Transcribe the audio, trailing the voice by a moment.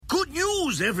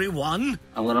news, everyone.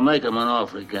 I'm gonna make him an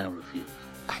offer he can't refuse.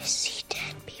 I see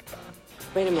dead people.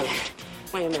 Wait a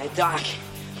minute, Doc.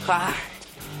 Are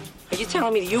you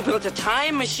telling me that you built a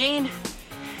time machine?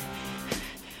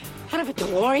 Out of a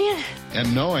DeLorean?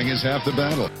 And knowing is half the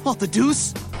battle. What, the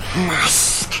deuce?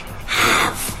 Must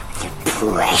have the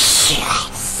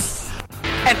precious.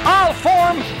 And I'll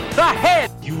form the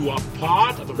head. You are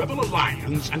part of the Rebel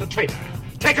Alliance and a traitor.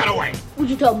 Take it away. What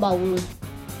you talking about, Willie?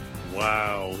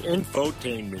 Wow,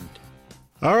 infotainment.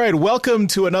 All right, welcome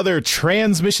to another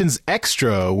Transmissions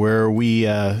Extra, where we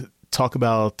talk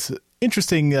about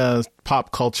interesting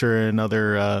pop culture and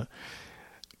other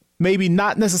maybe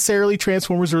not necessarily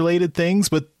Transformers related things,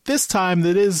 but this time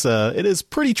it is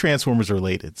pretty Transformers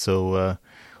related. So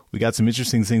we got some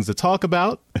interesting things to talk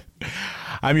about.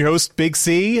 I'm your host, Big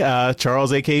C,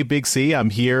 Charles, aka Big C. I'm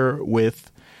here with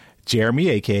Jeremy,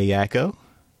 aka Yakko.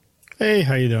 Hey,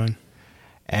 how you doing?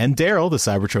 And Daryl, the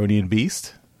Cybertronian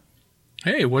Beast.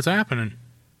 Hey, what's happening?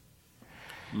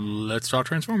 Let's talk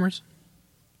Transformers.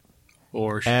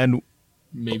 Or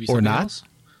maybe something else.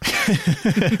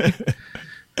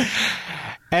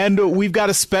 And we've got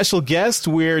a special guest.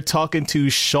 We're talking to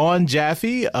Sean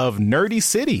Jaffe of Nerdy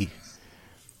City.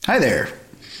 Hi there.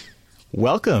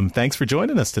 Welcome. Thanks for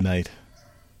joining us tonight.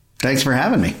 Thanks for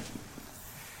having me.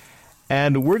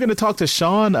 And we're going to talk to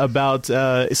Sean about...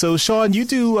 so, Sean, you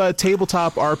do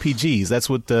tabletop RPGs. That's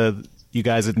what you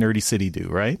guys at Nerdy City do,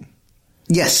 right?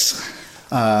 Yes.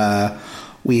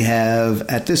 We have,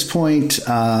 at this point,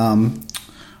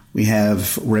 we have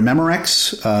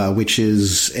Rememorex, which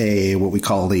is what we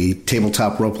call the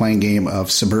tabletop role-playing game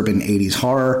of suburban 80s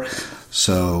horror.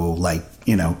 So, like,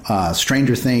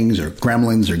 Stranger Things or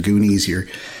Gremlins or Goonies. You're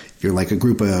like a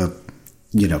group of,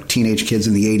 teenage kids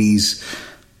in the 80s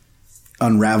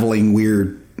unraveling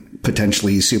weird,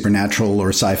 potentially supernatural or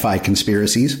sci-fi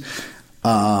conspiracies.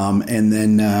 And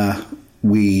then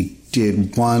we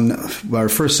did our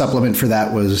first supplement for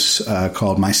that was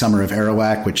called My Summer of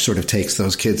Arawak, which sort of takes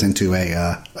those kids into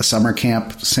a summer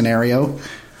camp scenario.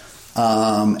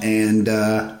 Then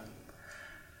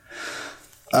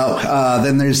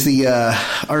there's the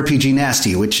RPG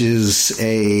Nasty, which is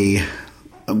a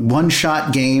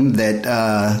one-shot game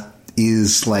that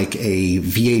is like a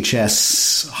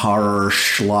VHS horror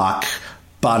schlock,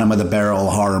 bottom-of-the-barrel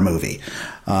horror movie.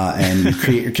 And you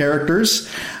create your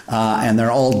characters, and they're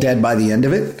all dead by the end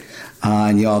of it.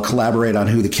 And you all collaborate on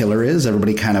who the killer is.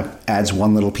 Everybody kind of adds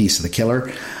one little piece of the killer.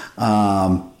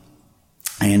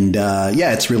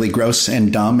 It's really gross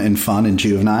and dumb and fun and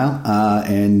juvenile.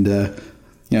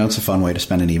 It's a fun way to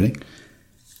spend an evening.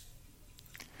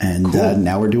 And cool.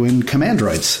 Now we're doing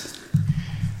Commandroids.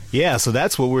 Yeah, so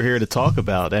that's what we're here to talk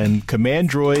about. And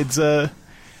Commandroids,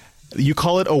 you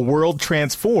call it a world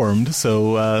transformed,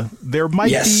 so there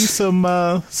might be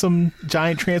some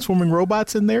giant transforming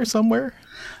robots in there somewhere?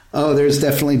 Oh, there's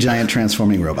definitely giant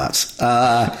transforming robots.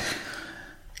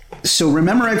 So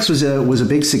Rememorex was a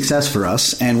big success for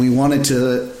us, and we wanted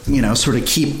to, sort of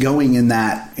keep going in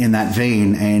that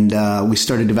vein, and we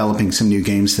started developing some new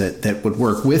games that would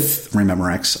work with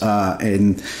Rememorex.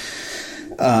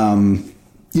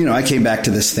 I came back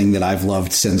to this thing that I've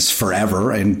loved since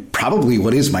forever, and probably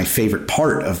what is my favorite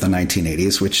part of the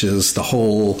 1980s, which is the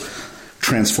whole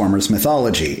Transformers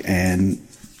mythology. And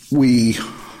we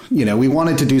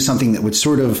wanted to do something that would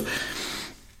sort of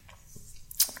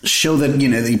show that,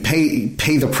 they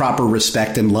pay the proper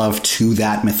respect and love to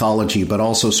that mythology, but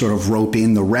also sort of rope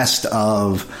in the rest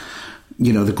of,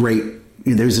 the great,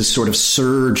 there's this sort of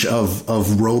surge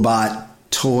of robot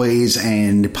toys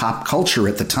and pop culture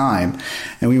at the time.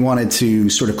 And we wanted to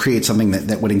sort of create something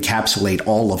that would encapsulate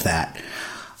all of that.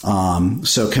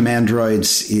 So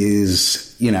Commandroids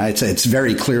is, it's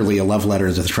very clearly a love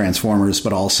letter to the Transformers,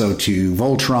 but also to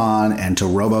Voltron and to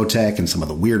Robotech and some of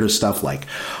the weirder stuff like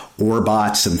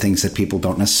Orbots and things that people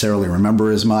don't necessarily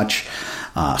remember as much,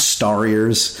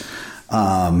 Starriers.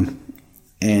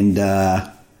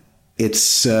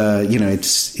 It's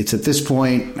at this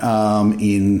point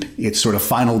in its sort of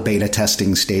final beta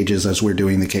testing stages as we're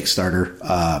doing the Kickstarter.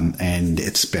 And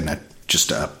it's been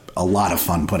just a lot of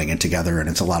fun putting it together, and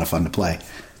it's a lot of fun to play.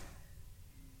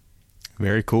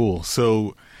 Very cool.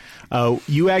 So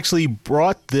you actually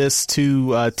brought this to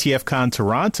TFCon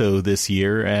Toronto this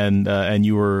year, and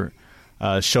you were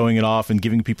showing it off and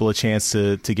giving people a chance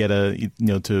to get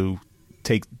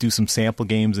do some sample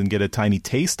games and get a tiny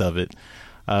taste of it.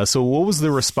 So what was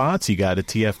the response you got at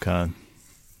TFCon?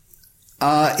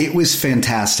 It was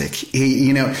fantastic.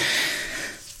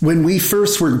 When we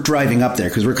first were driving up there,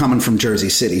 because we're coming from Jersey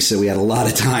City, so we had a lot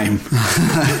of time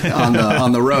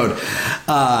on the road.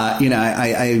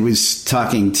 I was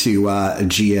talking to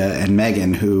Gia and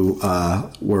Megan, who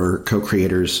were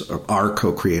co-creators, or are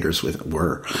co-creators with.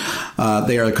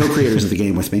 They are the co-creators of the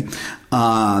game with me.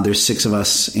 There's 6 of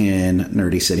us in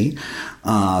Nerdy City,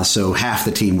 so half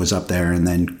the team was up there, and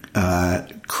then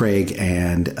Craig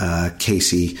and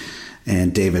Casey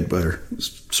and David were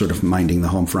sort of minding the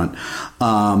home front.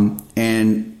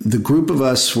 And the group of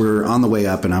us were on the way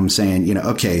up, and I'm saying,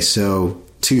 okay, so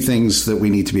 2 things that we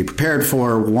need to be prepared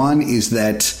for. One is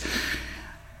that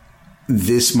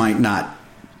this might not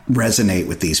resonate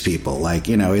with these people. Like,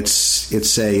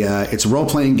 it's a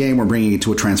role-playing game. We're bringing it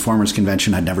to a Transformers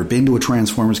convention. I'd never been to a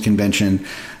Transformers convention.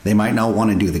 They might not want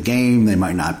to do the game. They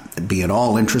might not be at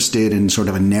all interested in sort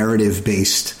of a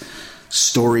narrative-based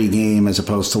story game as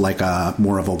opposed to like a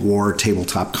more of a war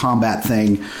tabletop combat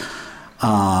thing,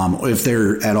 if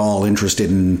they're at all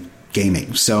interested in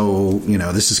gaming. So,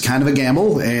 this is kind of a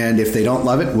gamble, and if they don't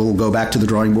love it, we'll go back to the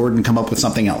drawing board and come up with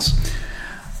something else.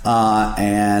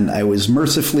 And I was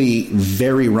mercifully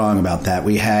very wrong about that.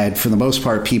 We had, for the most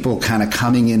part, people kind of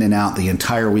coming in and out the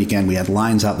entire weekend. We had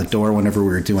lines out the door whenever we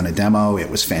were doing a demo. It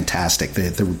was fantastic.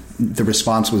 The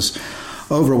response was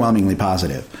overwhelmingly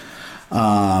positive.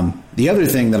 The other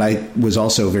thing that I was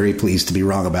also very pleased to be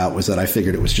wrong about was that I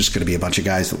figured it was just going to be a bunch of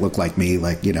guys that looked like me,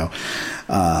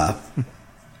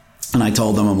 and I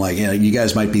told them, I'm like, you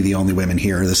guys might be the only women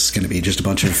here. This is going to be just a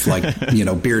bunch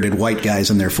of bearded white guys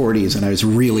in their 40s. And I was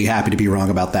really happy to be wrong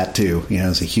about that too.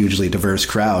 It's a hugely diverse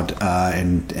crowd.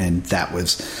 And that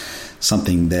was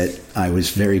something that I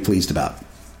was very pleased about.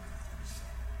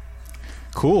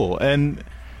 Cool. And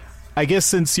I guess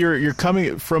since you're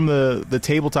coming from the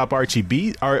tabletop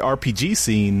RPG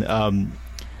scene,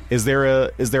 is there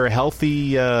a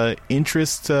healthy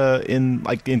interest in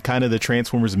kind of the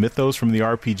Transformers mythos from the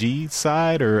RPG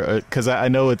side, or because I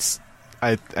know it's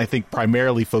I think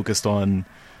primarily focused on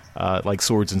like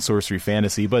swords and sorcery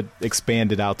fantasy, but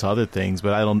expanded out to other things.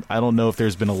 But I don't know if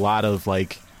there's been a lot of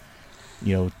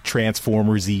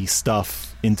Transformers-y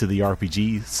stuff into the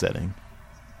RPG setting.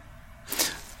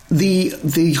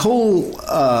 The whole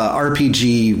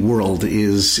RPG world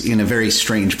is in a very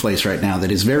strange place right now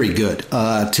that is very good.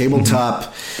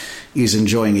 Tabletop is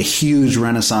enjoying a huge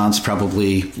renaissance,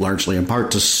 probably largely in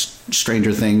part to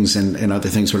Stranger Things and other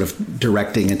things sort of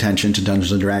directing attention to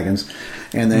Dungeons & Dragons.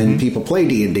 And then people play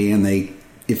D&D, and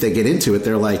if they get into it,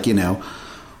 they're like,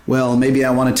 well, maybe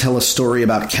I want to tell a story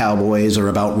about cowboys or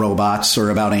about robots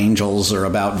or about angels or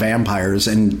about vampires,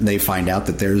 and they find out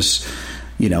that there's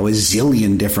a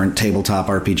zillion different tabletop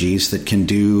RPGs that can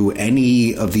do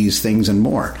any of these things and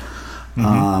more.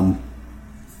 And,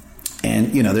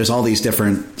 there's all these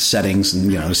different settings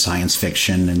and, science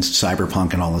fiction and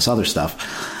cyberpunk and all this other stuff.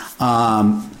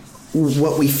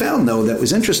 What we found, though, that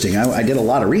was interesting, I did a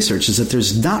lot of research, is that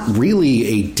there's not really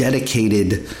a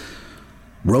dedicated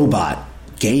robot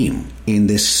game in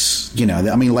this,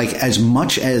 as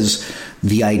much as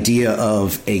the idea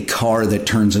of a car that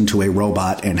turns into a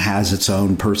robot and has its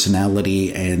own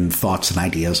personality and thoughts and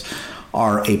ideas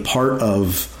are a part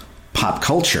of pop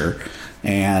culture.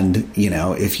 And,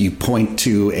 if you point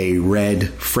to a red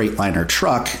Freightliner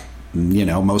truck,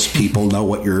 most people know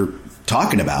what you're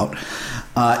talking about.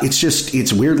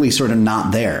 It's weirdly sort of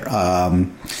not there.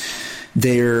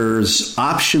 There's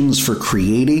options for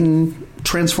creating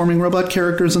transforming robot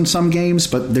characters in some games,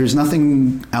 but there's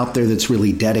nothing out there that's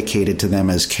really dedicated to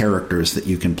them as characters that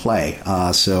you can play.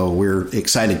 So we're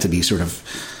excited to be sort of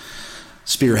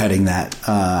spearheading that.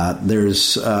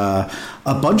 There's a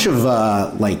bunch of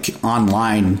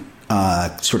online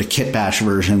sort of kit bash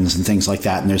versions and things like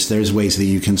that, and there's ways that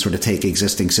you can sort of take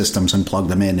existing systems and plug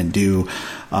them in and do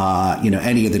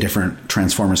any of the different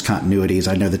Transformers continuities.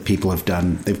 I know that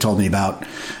they've told me about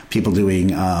people doing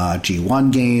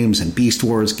G1 games and Beast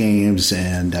Wars games,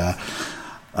 and a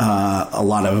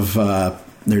lot of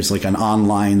there's like an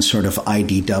online sort of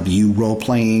IDW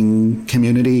role-playing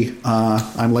community,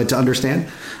 I'm led to understand.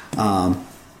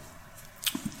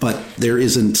 But there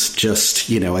isn't just,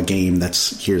 a game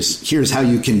that's here's how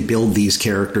you can build these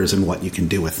characters and what you can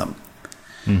do with them.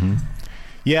 Mm-hmm.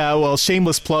 Yeah, well,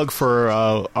 shameless plug for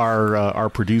our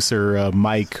producer,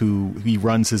 Mike, he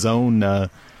runs his own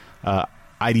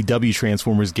IDW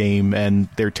Transformers game, and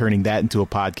they're turning that into a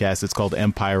podcast. It's called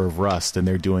Empire of Rust, and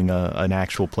they're doing an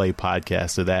actual play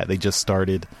podcast of that. They just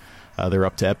started. They're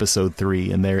up to episode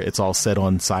 3, and it's all set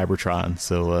on Cybertron.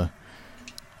 So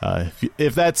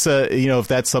if that's if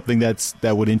that's something that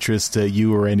would interest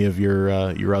you or any of your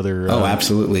other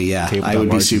absolutely, yeah, I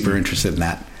would be super interested in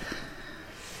that.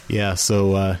 Yeah,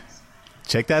 so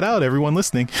check that out, everyone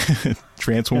listening.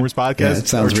 Transformers Podcast. Yeah, it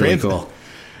sounds really cool.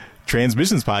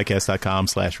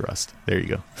 Transmissionspodcast.com/Rust. There you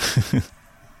go.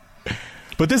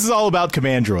 But this is all about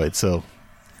Command Droid, so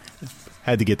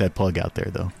had to get that plug out there,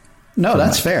 though. No,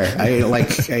 that's fair.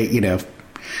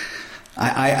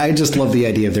 I just love the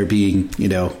idea of there being,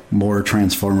 more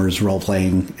Transformers role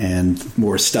playing and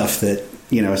more stuff that,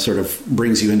 sort of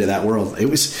brings you into that world.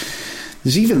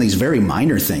 There's even these very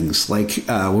minor things. Like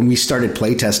when we started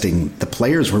playtesting, the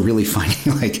players were really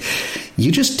finding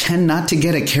you just tend not to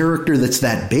get a character that's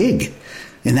that big.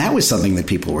 And that was something that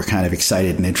people were kind of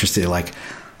excited and interested in. Like,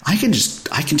 I can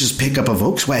just pick up a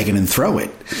Volkswagen and throw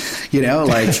it.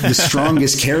 The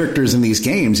strongest characters in these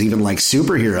games, even like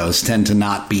superheroes, tend to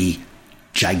not be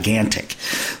gigantic.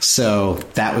 So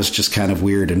that was just kind of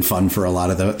weird and fun for a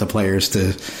lot of the players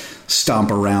to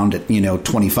stomp around at,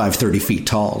 25, 30 feet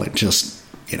tall and just,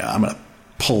 I'm going to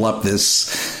pull up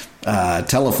this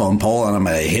telephone pole and I'm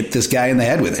going to hit this guy in the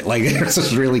head with it. Like, it's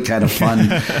just really kind of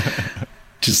fun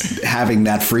just having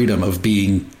that freedom of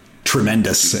being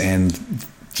tremendous and,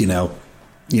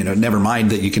 never mind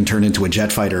that you can turn into a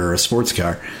jet fighter or a sports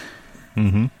car.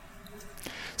 Mm-hmm.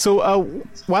 So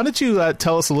why don't you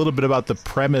tell us a little bit about the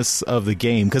premise of the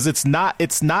game? Because it's not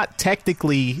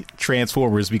technically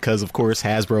Transformers because, of course,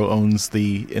 Hasbro owns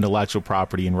the intellectual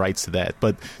property and rights to that.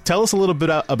 But tell us a little bit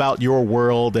about your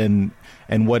world and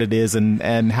what it is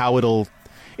and how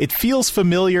it feels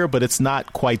familiar, but it's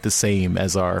not quite the same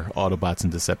as our Autobots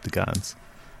and Decepticons.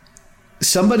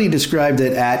 Somebody described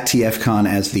it at TFCon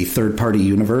as the third-party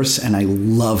universe, and I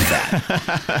love that.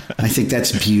 I think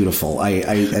that's beautiful. I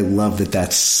love that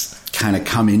that's kind of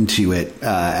come into it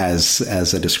as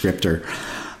a descriptor.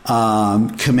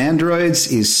 Command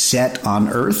Droids is set on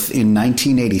Earth in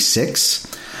 1986.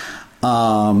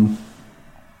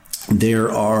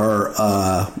 There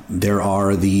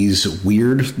are these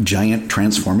weird, giant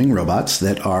transforming robots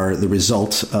that are the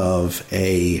result of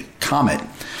a comet.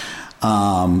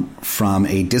 From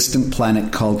a distant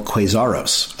planet called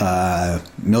Quasaros.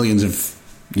 Millions of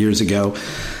years ago,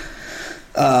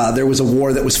 there was a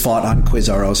war that was fought on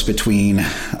Quasaros between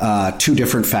two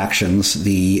different factions,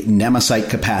 the Nemesite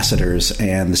Capacitors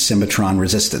and the Symmetron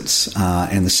Resistance.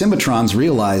 And the Symmetrons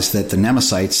realized that the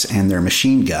Nemesites and their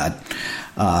machine god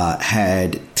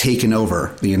had taken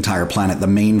over the entire planet. The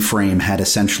mainframe had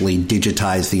essentially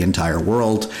digitized the entire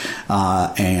world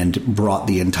and brought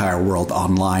the entire world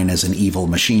online as an evil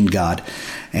machine god.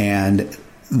 And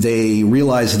they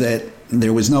realized that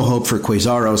there was no hope for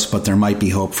Quasaros, but there might be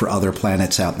hope for other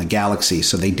planets out in the galaxy.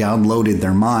 So they downloaded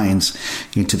their minds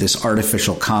into this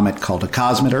artificial comet called a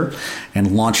Cosmeter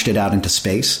and launched it out into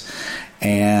space.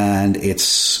 And it's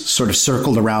sort of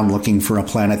circled around looking for a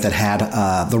planet that had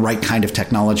the right kind of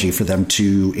technology for them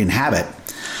to inhabit.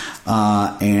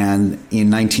 And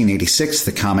in 1986,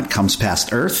 the comet comes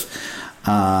past Earth,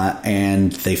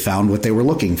 and they found what they were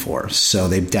looking for. So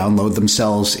they download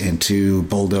themselves into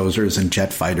bulldozers and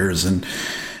jet fighters and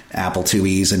Apple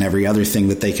IIes and every other thing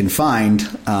that they can find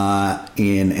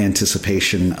in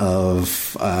anticipation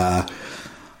of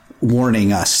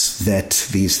warning us that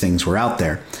these things were out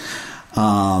there.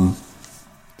 So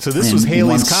this was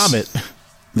Halley's Comet.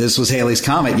 This was Halley's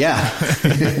Comet, yeah.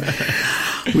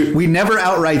 we never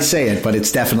outright say it, but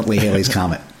it's definitely Halley's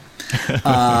Comet. That's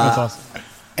awesome.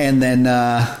 And then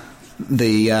the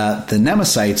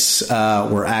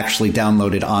Nemesites were actually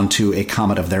downloaded onto a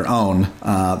comet of their own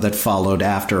that followed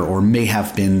after, or may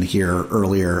have been here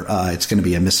earlier. It's going to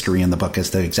be a mystery in the book as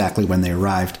to exactly when they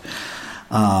arrived.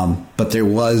 But there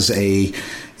was a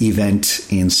event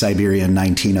in Siberia in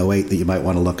 1908 that you might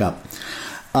want to look up.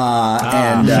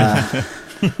 And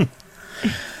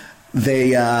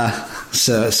they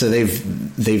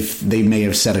may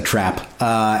have set a trap.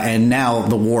 And now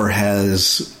the war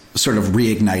has sort of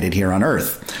reignited here on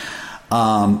Earth.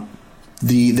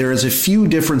 There is a few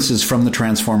differences from the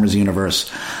Transformers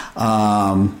universe.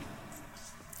 And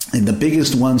the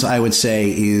biggest ones I would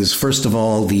say is, first of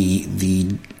all,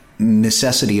 the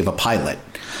necessity of a pilot.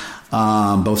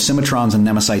 Both Symmetrons and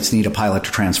Nemesites need a pilot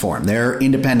to transform. They're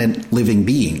independent living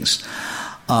beings,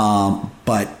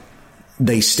 but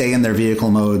they stay in their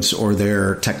vehicle modes or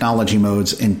their technology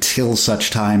modes until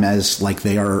such time as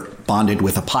they are bonded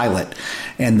with a pilot,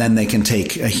 and then they can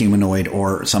take a humanoid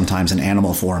or sometimes an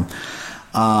animal form.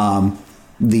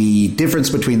 The difference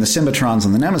between the Symmetrons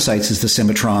and the Nemesites is the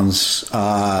Symmetrons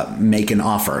make an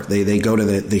offer. They go to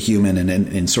the human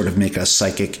and sort of make a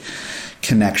psychic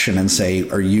connection and say,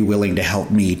 are you willing to help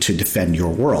me to defend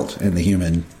your world? And the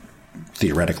human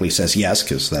theoretically says yes,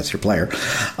 because that's your player.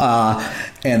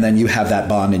 And then you have that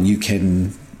bond and you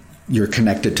can you're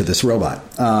connected to this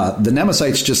robot. The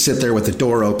Nemesites just sit there with the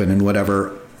door open, and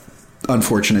whatever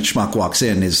unfortunate schmuck walks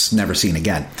in is never seen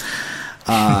again.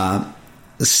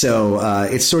 So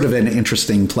it's sort of an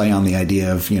interesting play on the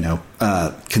idea of,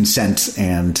 consent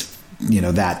and,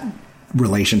 that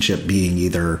relationship being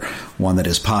either one that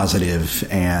is positive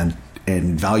and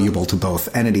valuable to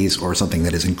both entities, or something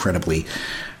that is incredibly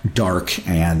dark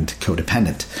and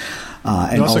codependent.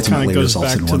 And it also ultimately kind of goes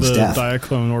results back in to one's the death.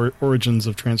 Diaclone origins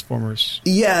of Transformers.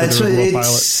 Yeah,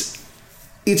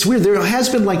 it's weird. There has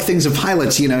been like things of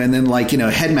pilots, and then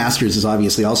Headmasters is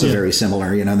obviously also very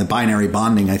similar, and the binary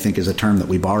bonding, I think, is a term that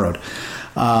we borrowed.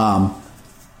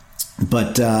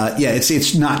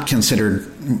 It's not considered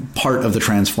part of the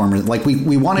Transformers. Like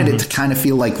we wanted it to kind of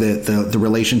feel like the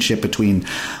relationship between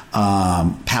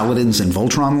Paladins and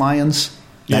Voltron Lions,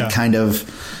 that kind of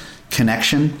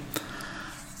connection.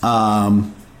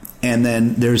 And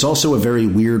then there's also a very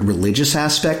weird religious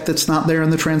aspect that's not there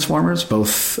in the Transformers.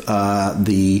 Both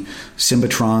the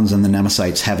Symbitrons and the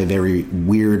Nemesites have a very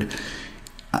weird...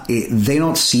 they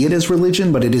don't see it as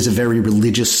religion, but it is a very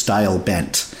religious style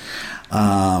bent.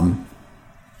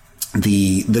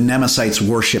 The Nemesites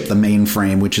worship the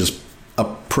mainframe, which is a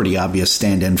pretty obvious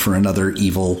stand-in for another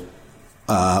evil,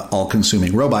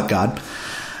 all-consuming robot god.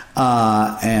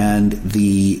 And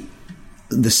the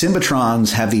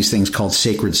Symbitrons have these things called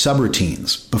sacred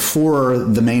subroutines. Before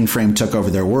the mainframe took over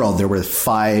their world, there were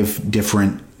 5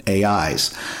 different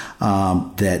AIs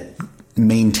that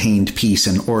maintained peace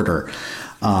and order,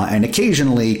 and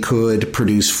occasionally could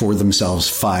produce for themselves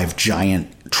 5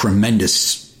 giant,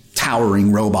 tremendous,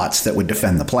 towering robots that would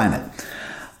defend the planet.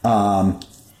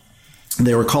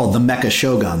 They were called the Mecha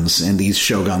Shoguns, and these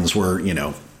Shoguns were,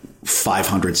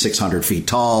 500, 600 feet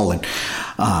tall, and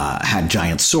had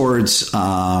giant swords,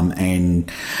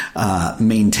 and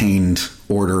maintained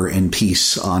order and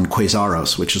peace on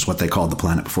Quasaros, which is what they called the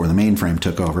planet before the mainframe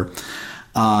took over.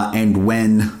 And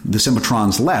when the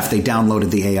Symbitrons left, they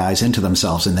downloaded the AIs into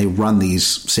themselves, and they run these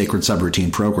sacred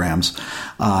subroutine programs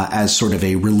as sort of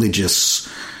a religious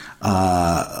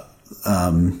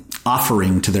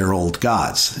offering to their old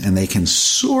gods. And they can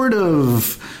sort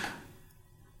of...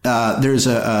 there's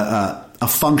a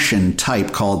function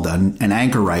type called an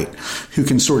anchorite who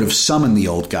can sort of summon the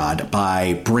old god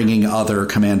by bringing other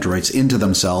command droids into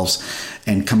themselves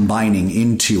and combining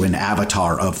into an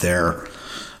avatar of their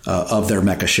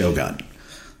Mecha Shogun.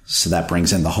 So that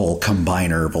brings in the whole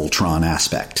combiner Voltron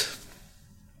aspect.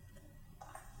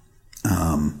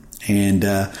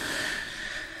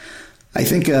 I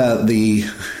think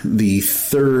the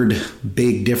third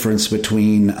big difference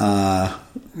between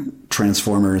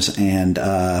Transformers and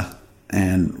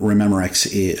Rememrex,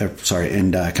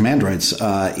 and Command Droids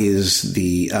is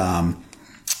the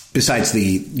besides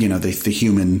the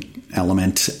human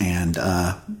element and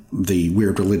the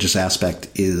weird religious aspect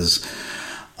is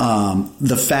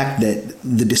the fact that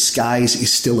the disguise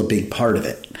is still a big part of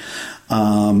it.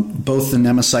 Both the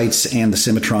Nemesites and the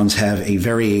Symbitrons have a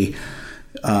very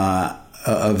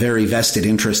vested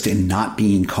interest in not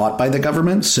being caught by the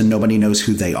government, so nobody knows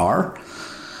who they are.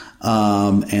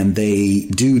 And they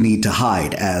do need to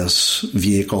hide as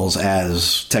vehicles,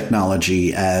 as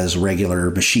technology, as regular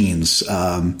machines.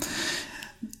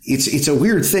 It's a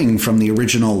weird thing from the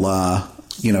original,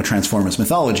 Transformers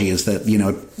mythology is that,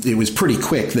 it was pretty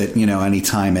quick that,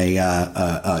 anytime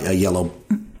a yellow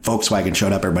Volkswagen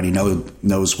showed up, everybody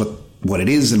knows what it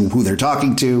is and who they're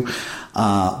talking to.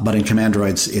 But in Command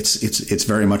Droids, it's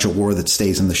very much a war that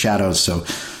stays in the shadows. So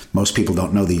most people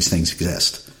don't know these things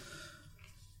exist.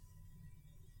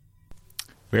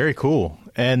 Very cool.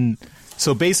 And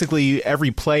so basically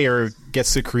every player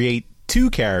gets to create 2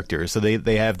 characters. So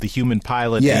they have the human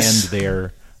pilot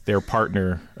and their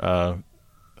partner,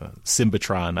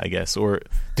 Symbatron, I guess. Or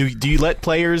do you let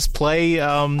players play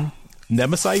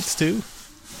Nemesites too?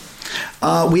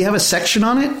 We have a section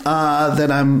on it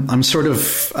that I'm sort of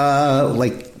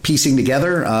piecing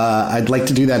together. I'd like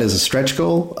to do that as a stretch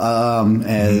goal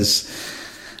as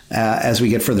we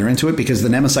get further into it, because the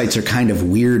Nemesites are kind of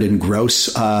weird and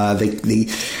gross. I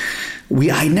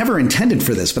never intended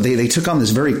for this, but they took on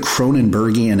this very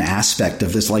Cronenbergian aspect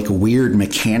of this weird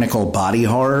mechanical body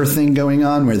horror thing going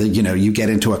on, where you get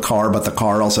into a car, but the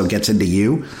car also gets into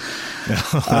you.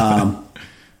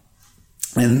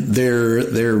 And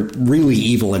they're really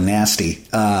evil and nasty,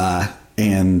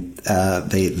 and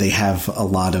they have a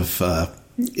lot of.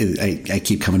 I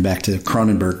keep coming back to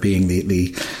Cronenberg being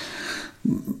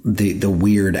the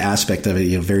weird aspect of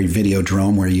it, very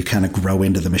Videodrome, where you kind of grow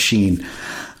into the machine.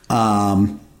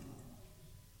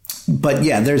 But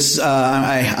yeah, there's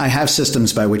I have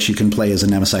systems by which you can play as a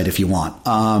Nemesite if you want.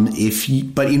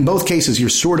 But in both cases, you're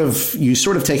sort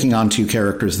of taking on two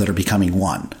characters that are becoming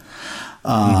one,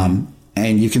 and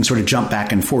you can sort of jump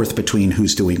back and forth between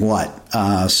who's doing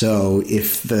what. So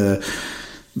if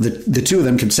the two of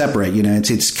them can separate,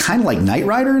 it's kind of like Knight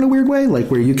Rider in a weird way, like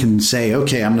where you can say,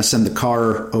 okay, I'm going to send the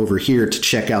car over here to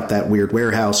check out that weird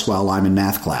warehouse while I'm in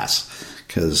math class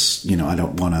because I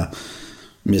don't want to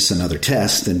miss another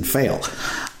test and fail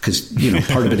because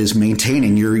part of it is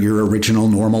maintaining your original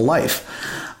normal life.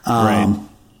 Right.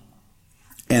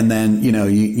 And then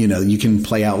you can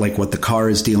play out like what the car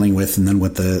is dealing with and then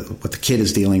what the kid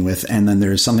is dealing with, and then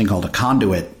there's something called a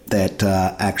conduit that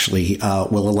actually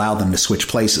will allow them to switch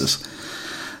places.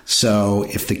 So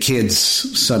if the kid's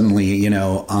suddenly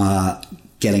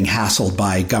getting hassled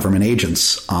by government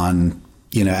agents on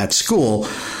at school,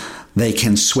 they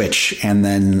can switch, and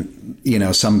then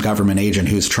some government agent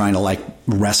who's trying to like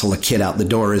wrestle a kid out the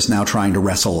door is now trying to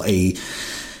wrestle a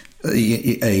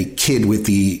kid with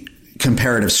the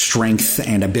comparative strength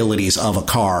and abilities of a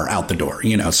car out the door.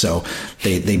 So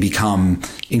they become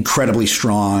incredibly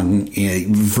strong,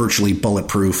 virtually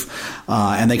bulletproof,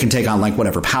 and they can take on like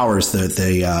whatever powers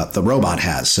the robot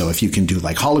has. So if you can do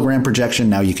like hologram projection,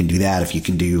 now you can do that. If you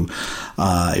can do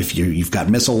if you've got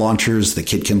missile launchers, the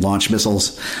kid can launch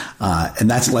missiles, and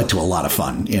that's led to a lot of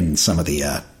fun in some of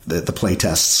the play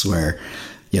tests where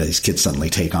these kids suddenly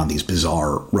take on these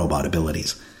bizarre robot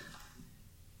abilities.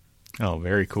 Oh,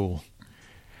 very cool.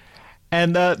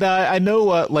 And I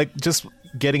know, like, just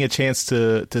getting a chance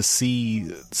to see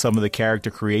some of the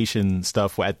character creation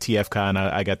stuff at TFCon,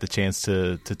 I got the chance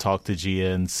to talk to Gia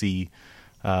and see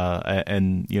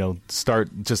and start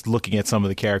just looking at some of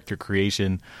the character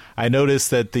creation. I noticed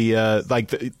that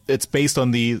it's based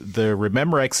on the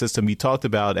Rememrex system you talked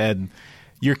about, and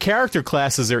your character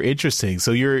classes are interesting.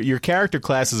 So your character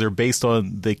classes are based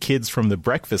on the kids from the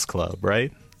Breakfast Club,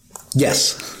 right?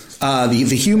 Yes.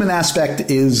 The human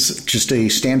aspect is just a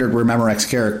standard Rememrex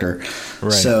character.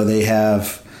 Right. So they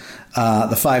have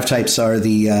the 5 types are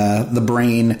the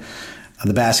brain,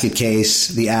 the basket case,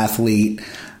 the athlete,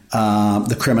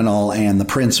 the criminal, and the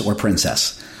prince or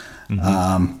princess.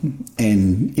 Mm-hmm.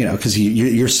 And because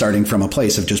you're starting from a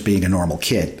place of just being a normal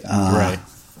kid. Right.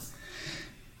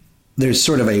 There's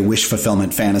sort of a wish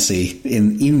fulfillment fantasy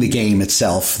in the game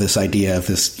itself. This idea of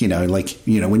this,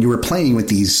 when you were playing with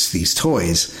these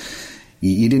toys,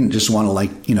 you didn't just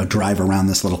want to drive around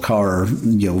this little car or,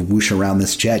 whoosh around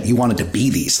this jet. You wanted to be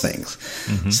these things.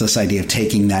 Mm-hmm. So this idea of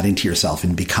taking that into yourself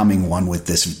and becoming one with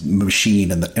this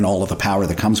machine and all of the power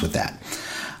that comes with that.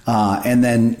 And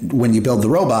then when you build the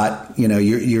robot,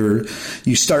 you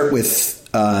start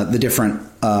with the different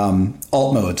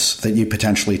alt modes that you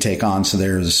potentially take on. So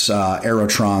there's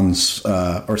Aeromex,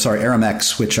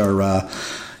 which are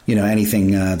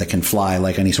anything that can fly,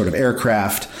 like any sort of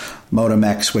aircraft.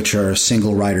 Motomex, which are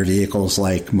single rider vehicles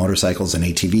like motorcycles and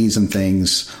ATVs and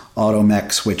things.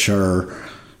 Automex, which are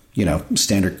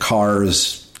standard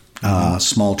cars,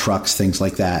 small trucks, things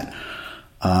like that.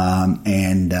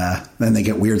 And then they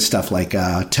get weird stuff like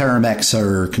Terramex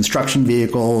are construction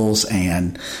vehicles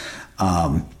and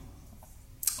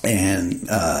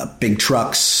big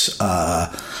trucks.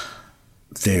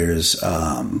 There's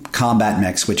combat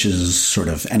mechs, which is sort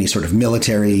of any sort of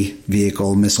military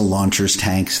vehicle, missile launchers,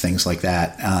 tanks, things like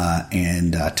that.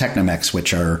 And Technomechs,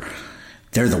 which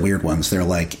they're the weird ones. They're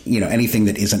like, anything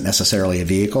that isn't necessarily a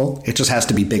vehicle. It just has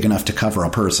to be big enough to cover a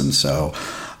person. So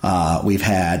we've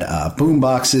had boom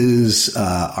boxes,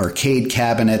 arcade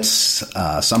cabinets.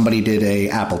 Somebody did a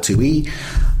Apple IIe.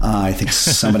 I think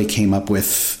somebody came up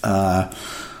with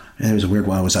there was a weird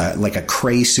one. It was like a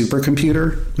Cray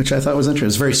supercomputer, which I thought was interesting. It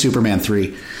was very Superman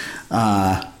 3.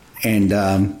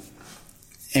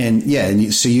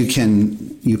 So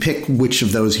you pick which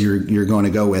of those you're going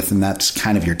to go with, and that's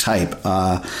kind of your type.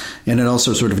 And it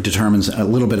also sort of determines a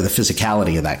little bit of the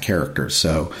physicality of that character.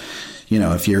 So,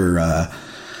 if you're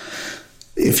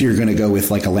going to go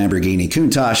with like a Lamborghini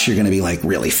Countach, you're going to be like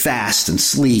really fast and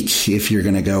sleek. If you're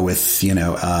going to go with,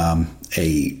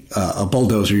 a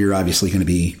bulldozer, you're obviously going to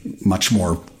be much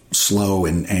more slow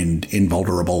and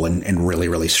invulnerable and really,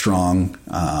 really strong.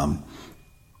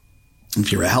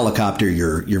 If you're a helicopter,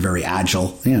 you're very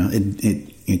agile.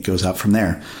 It goes up from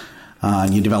there.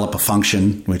 You develop a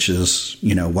function, which is,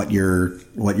 what you're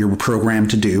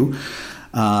programmed to do.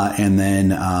 And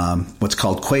then what's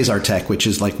called Quasar Tech, which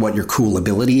is like what your cool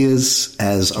ability is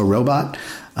as a robot.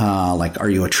 Like, are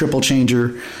you a triple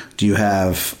changer? Do you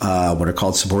have what are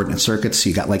called subordinate circuits? So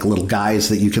you got like little guys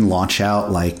that you can launch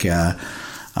out, like the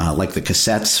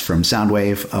cassettes from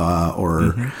Soundwave,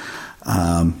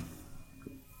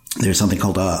 There's something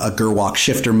called a Gerwalk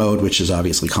shifter mode, which is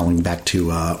obviously calling back to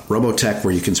Robotech,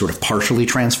 where you can sort of partially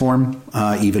transform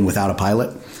even without a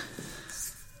pilot.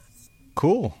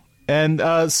 Cool. And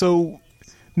so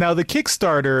now the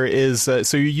Kickstarter is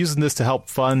so you're using this to help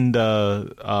fund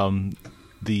building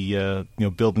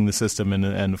the system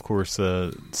and of course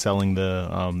selling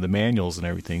the manuals and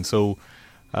everything. So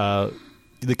the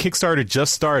Kickstarter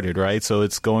just started, right? So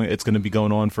it's going to be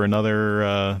going on for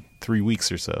another 3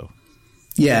 weeks or so.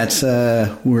 Yeah, it's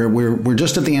we're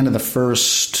just at the end of the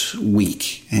first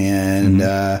week, and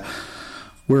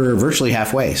we're virtually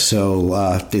halfway.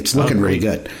 So it's looking really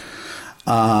good.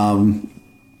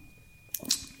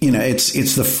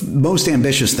 It's the most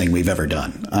ambitious thing we've ever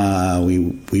done.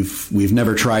 We've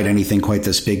never tried anything quite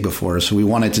this big before. So we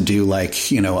wanted to do a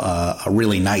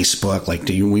really nice book.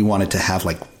 We wanted to have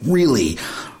really,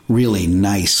 really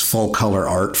nice full color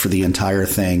art for the entire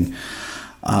thing.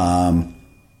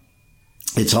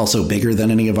 It's also bigger than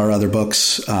any of our other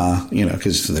books,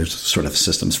 because there's sort of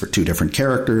systems for 2 different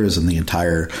characters and the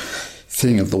entire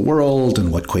thing of the world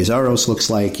and what Quasaros looks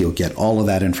like. You'll get all of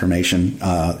that information,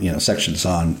 sections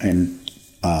on and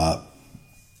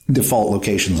default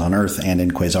locations on Earth and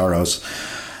in Quasaros.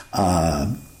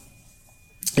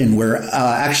 And we're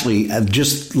actually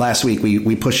just last week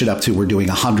we pushed it up to we're doing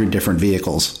 100 different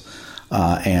vehicles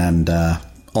and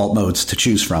alt modes to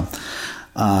choose from.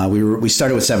 We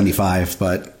started with 75,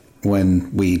 but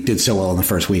when we did so well in the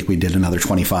first week, we did another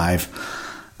 25.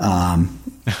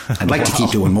 I'd like to keep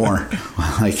doing more.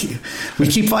 We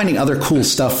keep finding other cool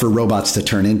stuff for robots to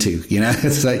turn into.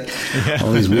 It's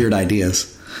all these weird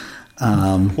ideas.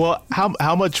 Well,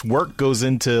 how much work goes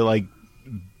into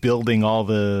building all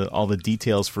the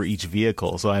details for each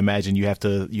vehicle? So I imagine you have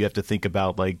to think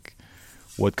about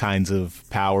what kinds of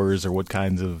powers or what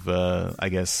kinds of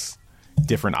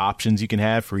different options you can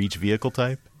have for each vehicle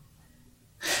type.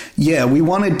 Yeah, we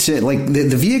wanted to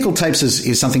the vehicle types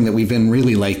is something that we've been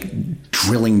really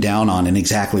drilling down on and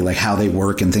exactly how they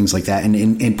work and things like that.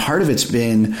 And part of it's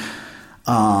been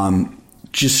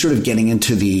just sort of getting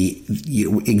into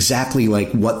exactly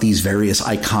what these various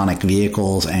iconic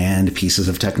vehicles and pieces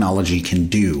of technology can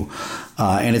do.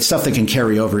 And it's stuff that can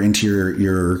carry over into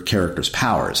your character's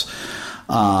powers.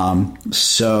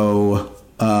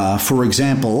 For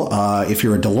example, if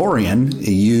you're a DeLorean,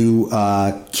 you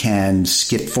can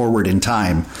skip forward in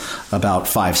time about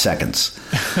 5 seconds.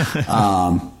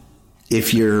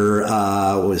 If you're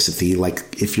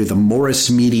if you're the Morris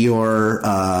Meteor,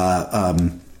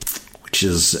 which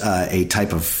is a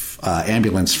type of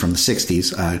ambulance from the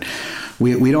 60s,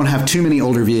 we don't have too many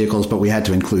older vehicles, but we had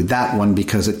to include that one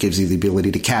because it gives you the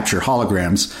ability to capture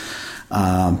holograms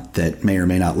that may or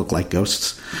may not look like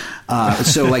ghosts.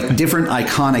 Different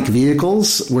iconic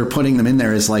vehicles, we're putting them in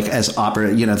there as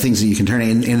opera, things that you can turn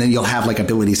in, and then you'll have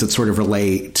abilities that sort of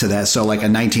relate to that. So a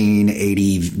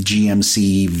 1980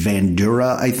 GMC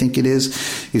Vandura, I think it is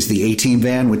the A-Team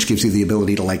van, which gives you the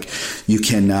ability to you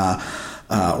can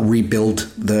rebuild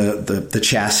the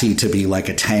chassis to be like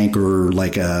a tank or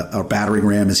a battering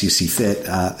ram as you see fit,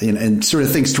 and sort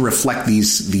of things to reflect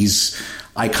these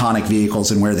iconic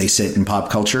vehicles and where they sit in pop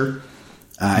culture.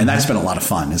 And that's been a lot of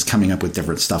fun, is coming up with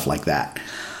different stuff like that.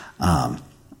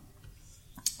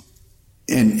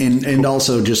 And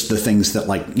also just the things that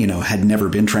had never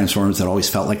been Transformers that always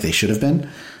felt like they should have been.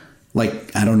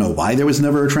 I don't know why there was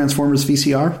never a Transformers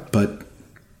VCR, but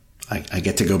I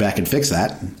get to go back and fix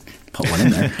that and put one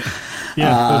in there.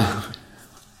 Yeah.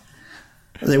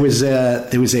 There was a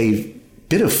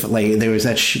bit of there was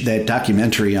that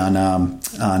documentary on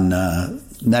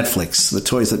Netflix, The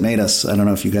Toys That Made Us. I don't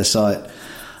know if you guys saw it.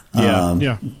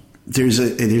 Yeah. There's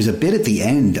a bit at the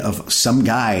end of some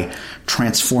guy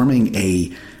transforming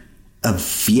a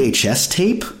VHS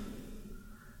tape.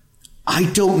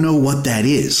 I don't know what that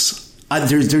is.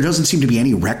 There doesn't seem to be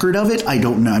any record of it. I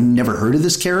don't know. I've never heard of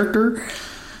this character.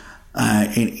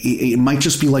 It might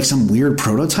just be some weird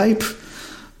prototype.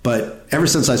 But ever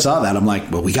since I saw that, I'm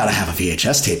like, well, we got to have a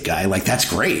VHS tape guy. That's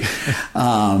great.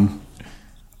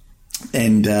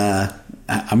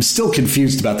 I'm still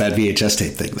confused about that VHS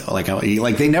tape thing, though.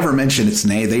 They never mention its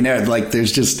name. They never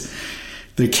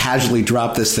they casually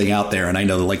drop this thing out there, and I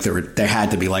know there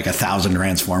had to be 1,000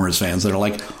 Transformers fans that are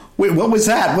like, wait, what was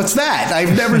that? What's that?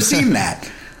 I've never seen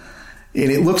that. And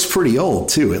it looks pretty old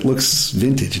too. It looks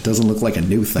vintage. It doesn't look like a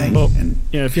new thing. Well,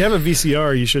 if you have a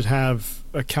VCR, you should have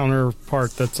a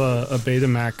counterpart that's a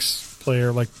Betamax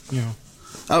player,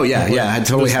 Oh yeah, I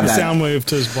totally have that. Soundwave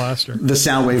to his blaster. The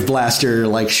Soundwave blaster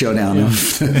showdown. Yeah.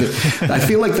 I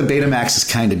feel like the Betamax is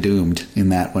kind of doomed in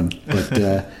that one.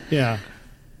 But yeah.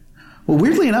 Well,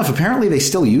 weirdly enough, apparently they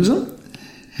still use them.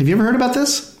 Have you ever heard about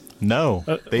this? No.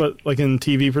 Like in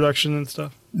TV production and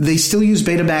stuff? They still use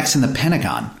Betamax in the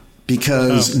Pentagon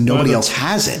because nobody else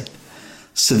has it.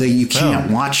 So that you can't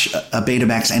watch a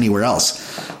Betamax anywhere else.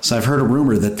 So I've heard a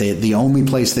rumor that the only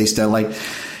place they still like,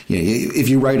 if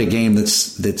you write a game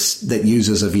that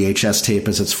uses a VHS tape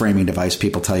as its framing device,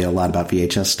 people tell you a lot about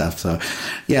VHS stuff. So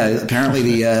yeah, apparently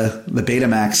the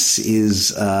Betamax is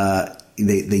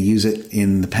they use it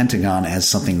in the Pentagon as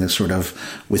something that's sort of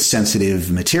with sensitive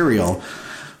material.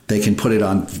 They can put it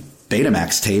on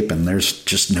Betamax tape, and there's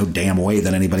just no damn way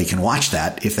that anybody can watch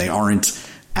that if they aren't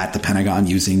at the Pentagon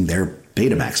using their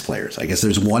Betamax players. I guess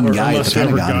there's one guy at the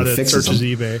Pentagon who fixes them.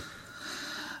 eBay.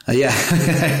 Yeah.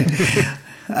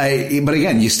 But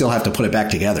again, you still have to put it back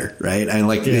together, right?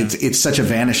 It's such a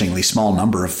vanishingly small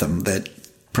number of them that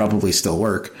probably still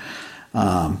work.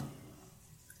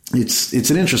 It's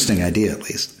an interesting idea, at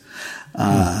least.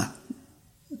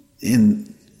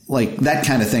 In like that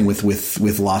kind of thing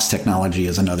with lost technology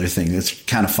is another thing that's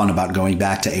kind of fun about going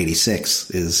back to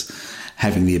 86 is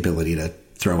having the ability to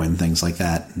throw in things like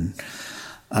that. And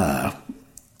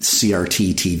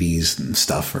CRT TVs and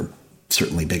stuff are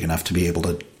certainly big enough to be able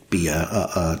to be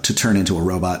to turn into a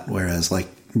robot, whereas like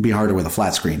it'd be harder with a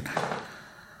flat screen.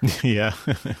 Yeah.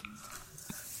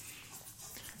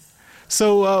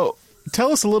 So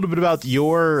tell us a little bit about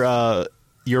your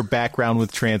background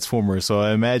with Transformers. So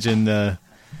I imagine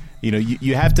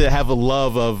you have to have a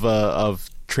love of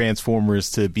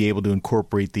Transformers to be able to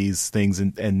incorporate these things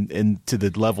and to the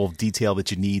level of detail that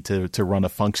you need to run a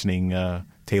functioning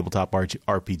tabletop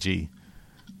RPG.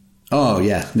 Oh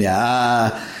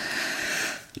yeah.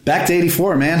 Back to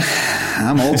 84, man.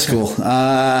 I'm old school.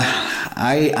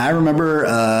 I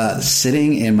remember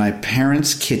sitting in my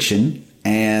parents' kitchen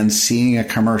and seeing a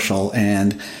commercial,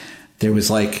 and there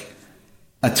was like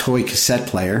a toy cassette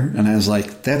player, and I was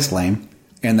like, that's lame.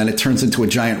 And then it turns into a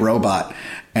giant robot,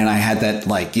 and I had that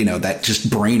that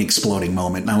just brain exploding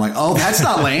moment, and I'm like, oh, that's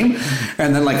not lame.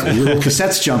 And then like little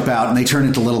cassettes jump out and they turn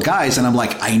into little guys, and I'm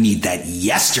like, I need that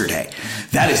yesterday.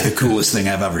 That is the coolest thing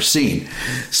I've ever seen.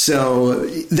 So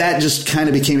that just kind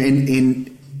of became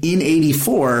in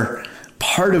 84.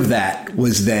 Part of that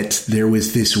was that there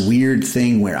was this weird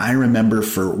thing where I remember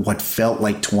for what felt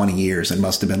like 20 years, it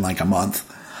must have been like a month.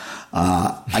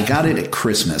 I got it at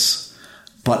Christmas,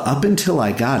 but up until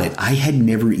I got it, I had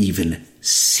never even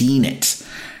seen it.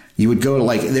 You would go to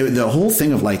like the whole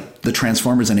thing of like the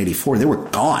Transformers in 84, they were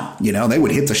gone. They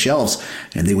would hit the shelves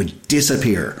and they would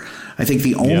disappear. I think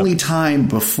the only time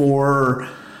before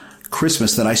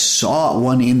Christmas that I saw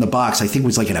one in the box, I think it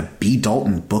was like at a B.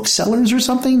 Dalton Booksellers or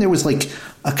something. There was like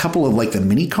a couple of like the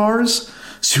mini cars.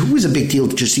 So it was a big deal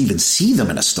to just even see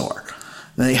them in a store.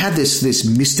 They had this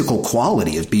mystical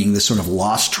quality of being this sort of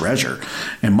lost treasure,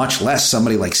 and much less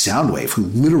somebody like Soundwave, who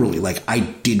literally like I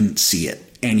didn't see it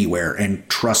anywhere, and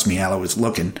trust me, I was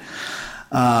looking.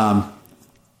 And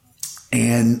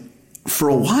for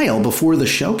a while before the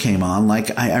show came on,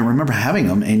 like I remember having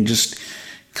them and just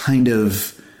kind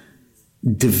of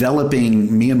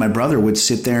developing. Me and my brother would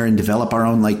sit there and develop our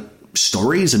own like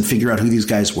stories and figure out who these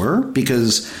guys were,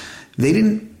 because they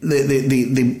didn't.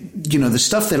 The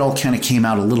stuff that all kind of came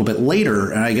out a little bit later,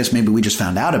 and I guess maybe we just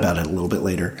found out about it a little bit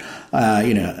later.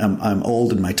 I'm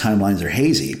old and my timelines are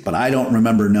hazy, but I don't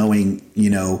remember knowing,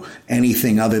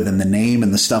 anything other than the name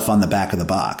and the stuff on the back of the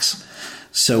box.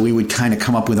 So we would kind of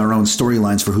come up with our own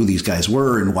storylines for who these guys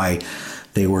were and why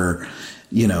they were,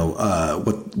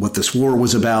 what this war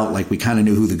was about. Like we kind of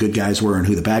knew who the good guys were and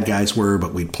who the bad guys were,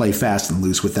 but we'd play fast and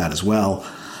loose with that as well.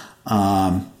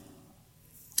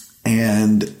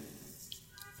 And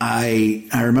I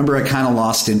remember I kind of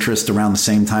lost interest around the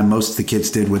same time most of the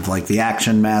kids did with like the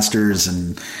Action Masters,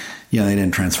 and they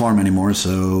didn't transform anymore.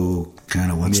 So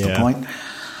kind of what's the point?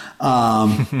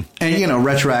 And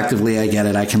retroactively, I get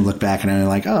it. I can look back and I'm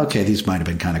like, oh, okay, these might have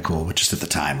been kind of cool, but just at the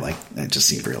time, like it just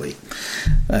seemed really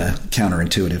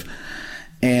counterintuitive.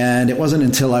 And it wasn't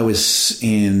until I was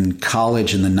in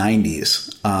college in the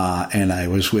 90s, and I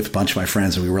was with a bunch of my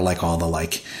friends, and we were like all the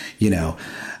like,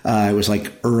 it was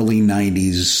like early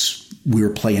 90s. We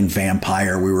were playing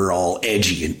Vampire. We were all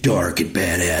edgy and dark and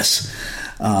badass.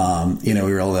 We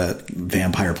were all the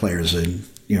Vampire players, and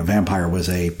Vampire was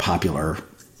a popular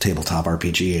tabletop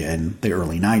RPG in the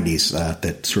early 90s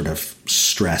that sort of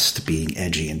stressed being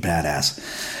edgy and badass.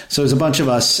 So it was a bunch of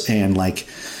us and like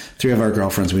 3 of our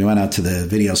girlfriends. We went out to the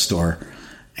video store,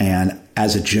 and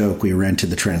as a joke, we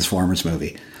rented the Transformers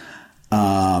movie.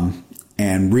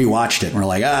 And rewatched it, and we're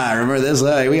like, I remember this.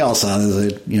 We all saw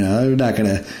this. I'm not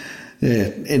gonna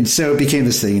And so it became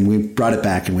this thing, and we brought it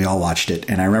back, and we all watched it.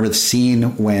 And I remember the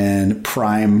scene when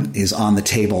Prime is on the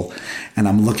table, and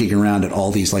I'm looking around at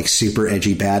all these like super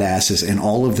edgy badasses, and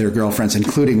all of their girlfriends,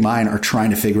 including mine, are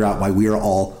trying to figure out why we are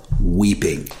all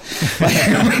weeping.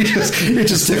 It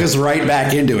just took us right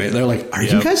back into it. They're like, "Are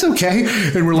you guys okay?"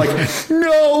 And we're like,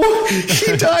 "No,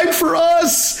 he died for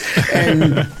us."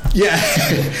 And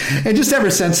and just ever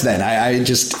since then,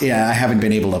 I haven't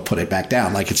been able to put it back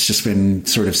down. Like, it's just been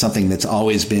sort of something that's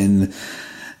always been,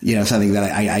 something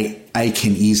that I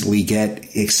can easily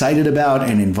get excited about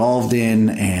and involved in.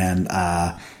 And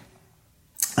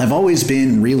I've always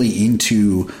been really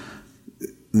into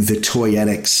the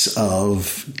toyetics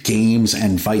of games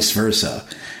and vice versa.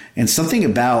 And something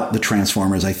about the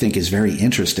Transformers I think is very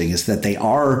interesting is that they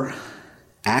are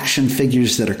action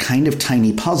figures that are kind of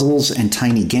tiny puzzles and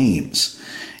tiny games.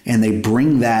 And they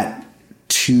bring that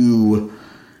to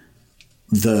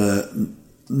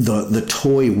the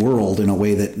toy world in a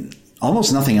way that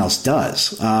almost nothing else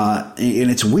does.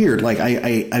 And it's weird. Like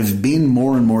I've been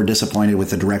more and more disappointed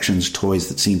with the directions toys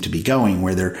that seem to be going,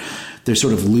 where they're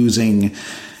sort of losing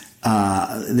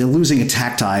a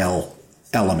tactile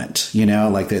element,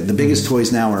 like the biggest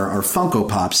toys now are Funko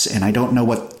Pops, and I don't know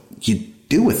what you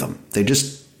do with them.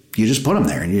 You just put them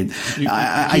there, and you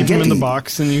keep them in the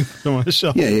box, and you put them on the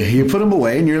shelf. Yeah, you put them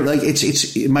away, and you're like,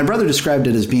 it's. My brother described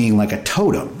it as being like a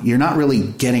totem. You're not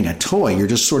really getting a toy. You're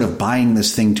just sort of buying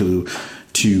this thing to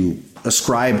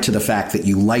ascribe to the fact that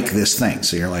you like this thing.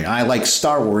 So you're like, I like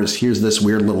Star Wars. Here's this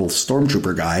weird little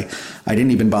stormtrooper guy. I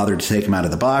didn't even bother to take him out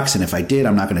of the box, and if I did,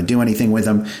 I'm not going to do anything with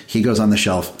him. He goes on the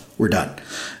shelf. We're done.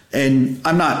 And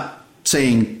I'm not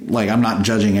saying, like, I'm not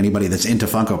judging anybody that's into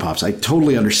Funko Pops. I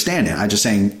totally understand it. I'm just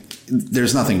saying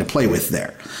there's nothing to play with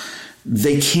there.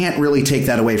 They can't really take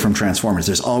that away from Transformers.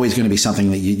 There's always going to be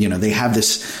something that, they have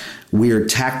this weird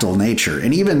tactile nature.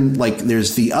 And even, like,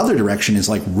 there's the other direction is,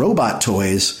 like, robot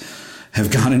toys have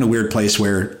gone in a weird place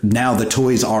where now the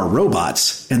toys are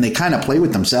robots and they kind of play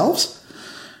with themselves.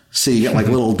 So you get like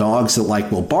little dogs that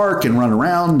like will bark and run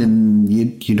around, and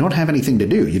you don't have anything to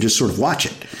do. You just sort of watch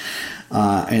it.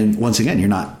 And once again, you're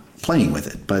not playing with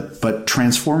it. But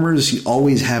Transformers, you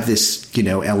always have this,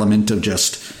 element of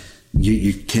just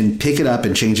you can pick it up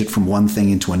and change it from one thing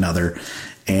into another.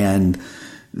 And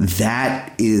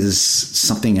that is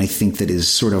something I think that is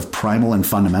sort of primal and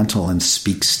fundamental and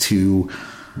speaks to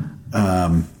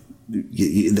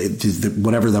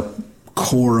whatever the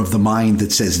core of the mind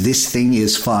that says this thing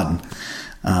is fun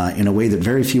in a way that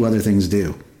very few other things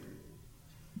do.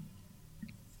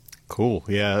 Cool.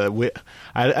 Yeah,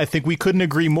 I think we couldn't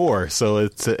agree more. So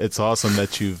it's awesome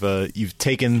that you've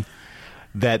taken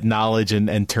that knowledge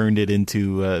and turned it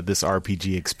into this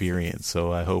RPG experience.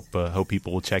 So I hope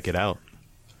people will check it out.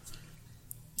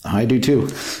 I do too.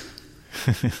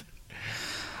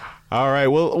 All right.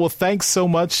 Well, thanks so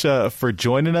much for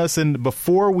joining us. And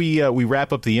before we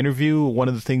wrap up the interview, one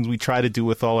of the things we try to do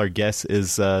with all our guests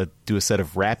is do a set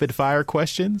of rapid fire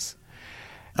questions.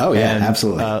 Oh yeah,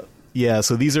 absolutely.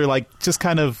 So these are like just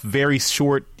kind of very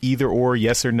short either or,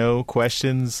 yes or no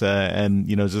questions, and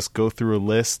just go through a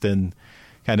list and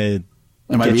kind of.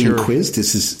 Am I being quizzed?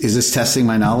 Is this testing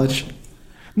my knowledge?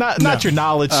 Not your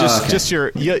knowledge, just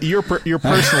your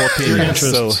personal opinion.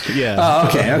 So yeah. Oh,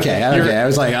 okay. I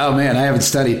was like, oh man, I haven't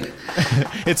studied.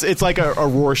 It's like a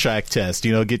Rorschach test.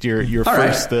 Get your all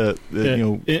first. Right.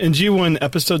 And you won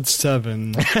episode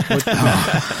 7. Which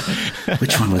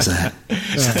one was that?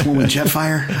 Is that the one with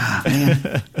Jetfire? Oh,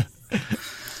 man.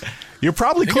 You're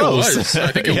probably close.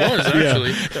 I think it was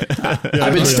actually.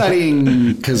 I've been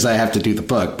studying because I have to do the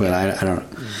book, but I don't.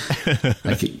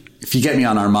 If you get me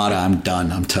on Armada, I'm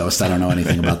done. I'm toast. I don't know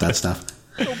anything about that stuff.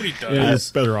 Nobody does. Yeah, it's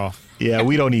better off. Yeah,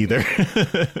 we don't either.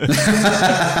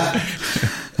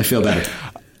 I feel better.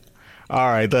 All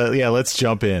right. Let's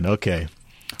jump in. Okay.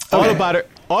 Autobot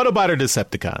or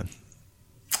Decepticon?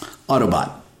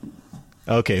 Autobot.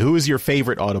 Okay. Who is your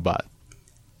favorite Autobot?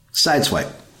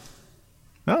 Sideswipe.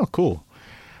 Oh, cool.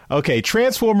 Okay.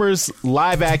 Transformers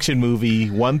live action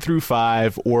movie 1 through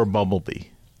 5 or Bumblebee?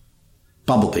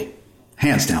 Bumblebee.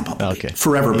 Hands down Bumblebee. Okay.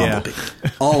 Forever Bumblebee.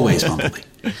 Yeah. Always Bumblebee.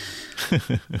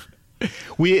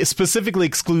 We specifically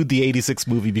exclude the 86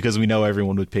 movie because we know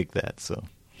everyone would pick that. So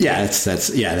yeah,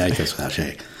 that goes without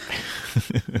saying.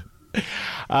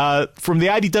 From the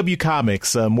IDW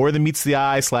Comics, More Than Meets the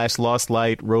Eye / Lost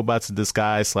Light, Robots in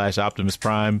Disguise / Optimus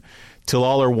Prime, Till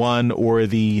All Are One, or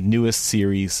the newest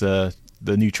series, the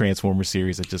new Transformers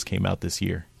series that just came out this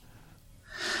year.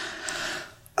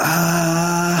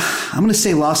 I'm going to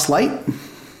say Lost Light.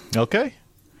 Okay.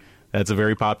 That's a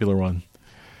very popular one.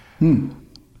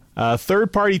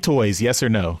 Third-party toys, yes or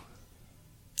no?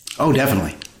 Oh,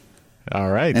 definitely.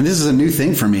 All right. And this is a new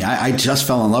thing for me. I just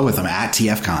fell in love with them at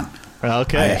TFCon.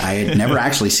 Okay. I had never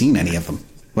actually seen any of them.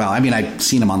 Well, I mean, I'd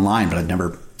seen them online, but I'd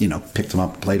never, picked them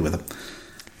up and played with them.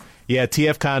 Yeah,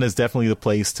 TFCon is definitely the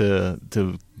place to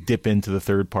dip into the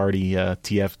third-party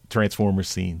TF Transformers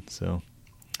scene. So,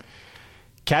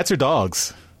 cats or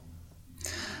dogs?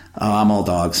 Oh, I'm all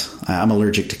dogs. I'm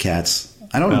allergic to cats.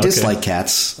 I don't dislike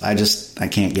cats. I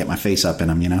can't get my face up in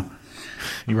them,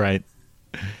 You're right.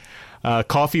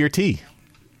 Coffee or tea?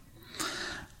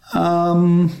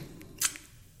 That's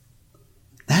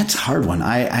a hard one.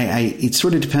 It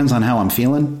sort of depends on how I'm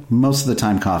feeling. Most of the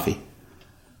time, coffee.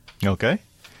 Okay.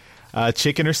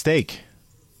 Chicken or steak?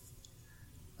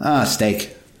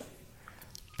 Steak.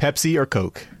 Pepsi or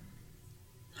Coke?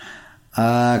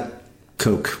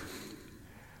 Coke.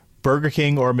 Burger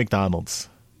King or McDonald's?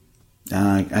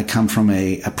 I come from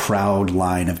a proud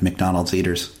line of McDonald's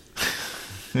eaters.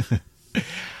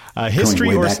 History Going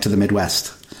way or back to the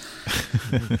Midwest.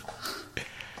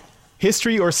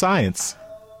 History or science?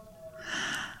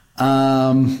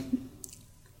 I'm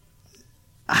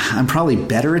probably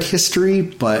better at history,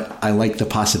 but I like the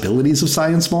possibilities of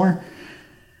science more.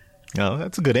 Oh,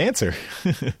 that's a good answer.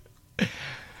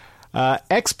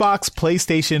 Xbox,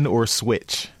 PlayStation, or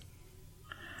Switch?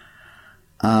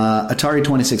 Atari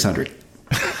 2600.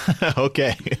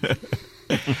 Okay.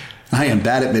 I am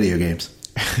bad at video games.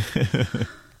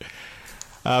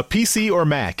 PC or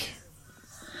Mac?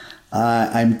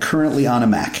 I'm currently on a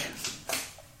Mac.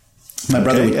 My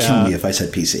brother would kill me if I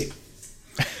said PC.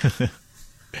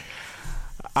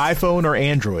 iPhone or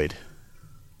Android?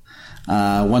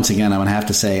 Once again, I'm going to have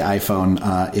to say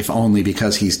iPhone, if only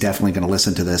because he's definitely going to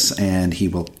listen to this and he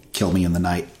will kill me in the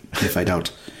night if I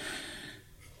don't.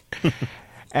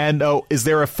 And is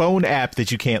there a phone app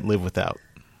that you can't live without?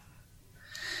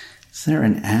 Is there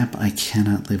an app I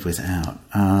cannot live without?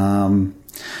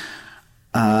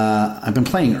 I've been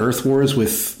playing Earth Wars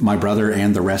with my brother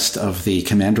and the rest of the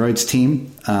Commandroids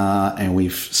team, and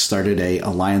we've started a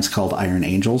alliance called Iron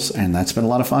Angels, and that's been a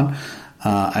lot of fun.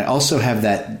 I also have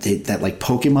that like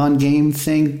Pokemon game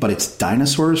thing, but it's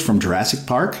dinosaurs from Jurassic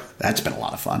Park. That's been a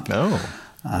lot of fun. Oh,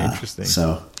 interesting.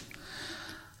 So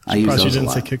I use those you didn't a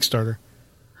lot. say Kickstarter.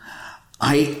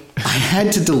 I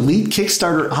had to delete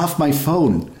Kickstarter off my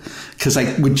phone because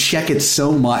I would check it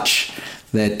so much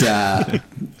that that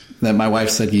my wife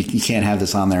said you can't have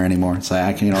this on there anymore. So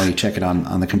I can only check it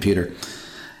on the computer,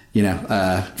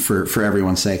 for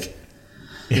everyone's sake.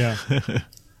 Yeah.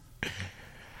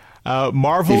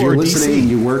 Marvel if you're or listening DC? and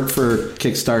you work for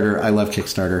Kickstarter, I love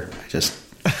Kickstarter. I just,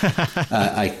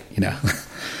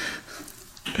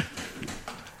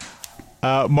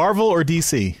 Marvel or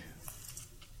DC?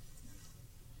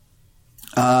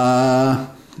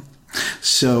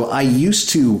 So I used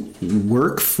to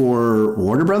work for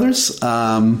Warner Brothers,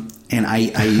 and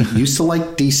I used to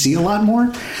like DC a lot more,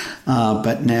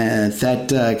 but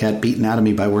that got beaten out of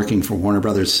me by working for Warner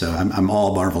Brothers. So I'm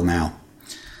all Marvel now.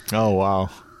 Oh, wow.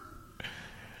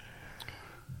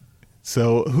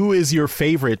 So who is your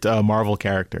favorite Marvel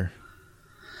character?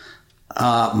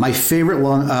 My favorite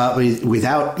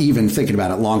without even thinking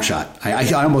about it, Longshot.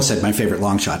 I almost said my favorite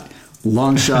Longshot.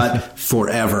 Longshot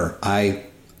forever. I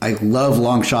love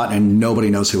Longshot, and nobody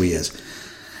knows who he is.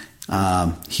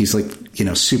 He's like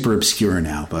super obscure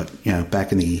now, but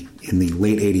back in the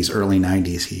late '80s, early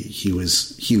 '90s, he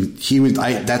was.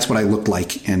 That's what I looked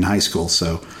like in high school.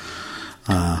 So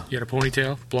you had a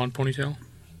ponytail, blonde ponytail.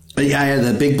 Yeah, I had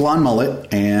the big blonde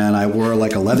mullet, and I wore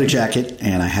like a leather jacket,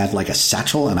 and I had like a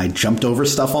satchel, and I jumped over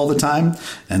stuff all the time,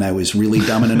 and I was really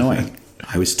dumb and annoying.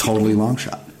 I was totally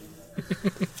Longshot.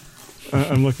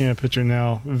 I'm looking at a picture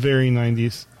now. Very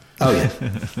 90s. Oh, yeah.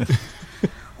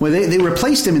 Well, they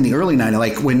replaced him in the early 90s.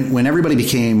 Like when everybody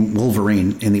became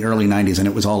Wolverine in the early 90s and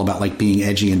it was all about like being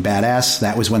edgy and badass,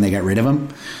 that was when they got rid of him.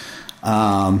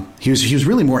 He was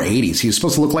really more 80s. He was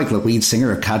supposed to look like the lead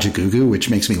singer of Kajagoogoo, which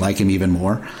makes me like him even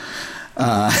more.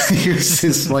 He was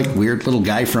this like weird little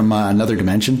guy from another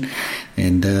dimension.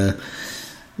 And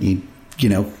he,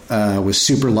 was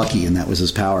super lucky, and that was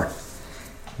his power.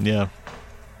 Yeah.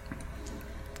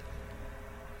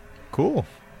 Cool.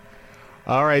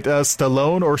 All right,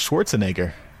 Stallone or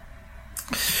Schwarzenegger?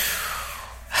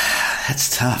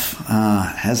 That's tough.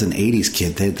 As an 80s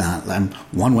kid, I'm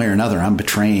one way or another, I'm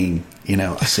betraying,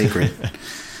 a sacred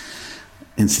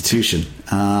institution.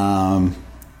 But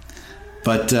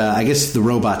I guess the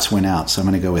robots went out, so I'm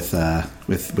going to go with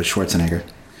Schwarzenegger.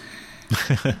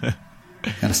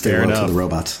 Got to stay loyal to the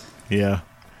robots. Yeah.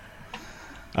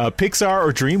 Pixar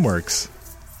or DreamWorks?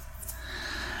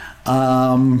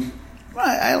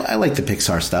 I like the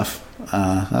Pixar stuff.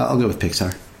 I'll go with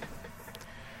Pixar.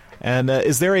 And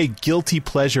is there a guilty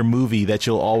pleasure movie that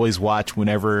you'll always watch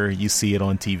whenever you see it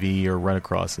on TV or run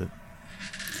across it?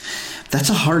 That's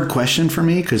a hard question for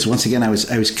me because, once again, I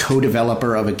was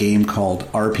co-developer of a game called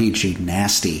RPG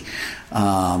Nasty,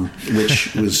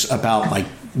 which was about like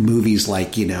movies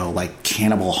like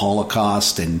Cannibal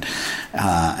Holocaust and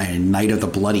Night of the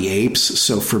Bloody Apes.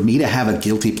 So for me to have a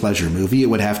guilty pleasure movie, it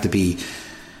would have to be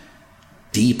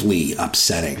deeply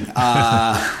upsetting.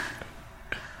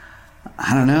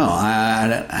 I don't know.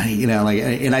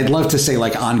 And I'd love to say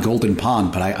like On Golden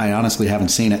Pond, but I honestly haven't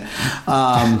seen it.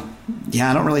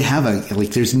 Yeah, I don't really have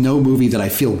there's no movie that I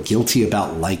feel guilty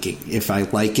about liking. If I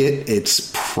like it,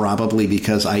 it's probably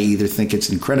because I either think it's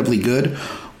incredibly good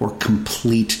or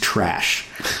complete trash.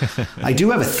 I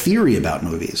do have a theory about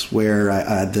movies where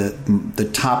the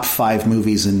top 5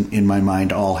 movies in my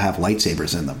mind all have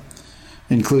lightsabers in them,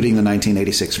 including the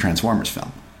 1986 Transformers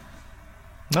film.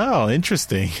 Oh,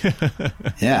 interesting.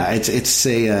 Yeah, it's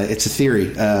a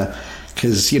theory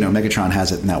because Megatron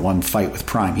has it in that one fight with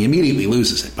Prime. He immediately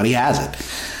loses it, but he has it.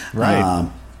 Right.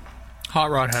 Hot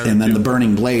Rod has it. And then too. the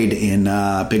Burning Blade in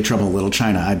Big Trouble in Little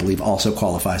China, I believe, also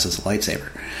qualifies as a lightsaber.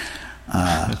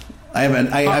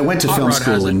 I went to Hot film Rod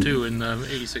school has and it too in the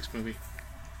 '86 movie.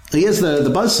 He has the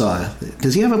buzzsaw.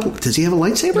 Does he have a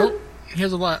lightsaber? Nope. He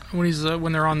has a lot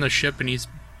when they're on the ship and he's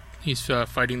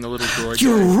fighting the little droid.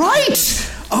 You're right.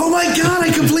 Oh my god,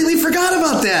 I completely forgot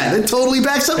about that. It totally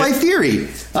backs up my theory.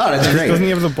 Oh, that's great. Doesn't he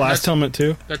have the blast helmet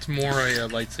too? That's more a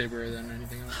lightsaber than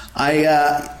anything else.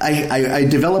 I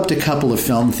developed a couple of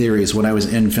film theories when I was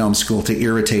in film school to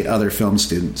irritate other film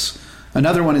students.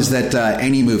 Another one is that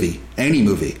any movie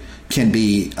can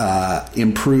be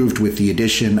improved with the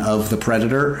addition of the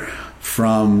Predator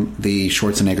from the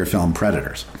Schwarzenegger film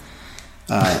Predators.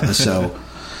 So,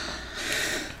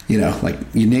 like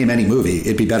you name any movie,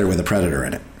 it'd be better with a Predator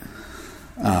in it.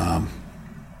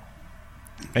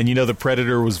 And the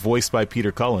Predator was voiced by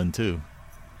Peter Cullen too.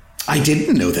 I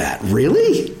didn't know that.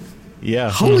 Really? Yeah.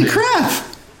 Holy crap!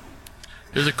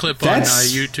 There's a clip on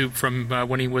YouTube from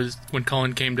when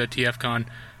Cullen came to TFCon,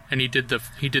 and he did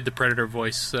the Predator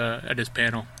voice at his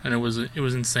panel, and it was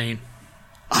insane.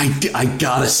 I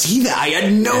gotta see that. I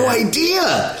had no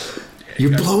idea.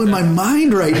 You're blowing my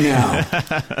mind right now.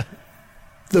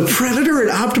 The Predator and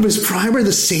Optimus Prime are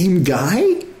the same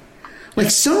guy? Like,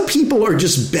 some people are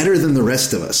just better than the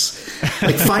rest of us.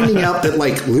 Like, finding out that,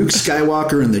 like, Luke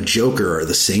Skywalker and the Joker are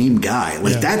the same guy.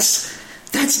 Like,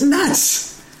 that's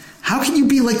nuts. How can you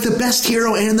be, like, the best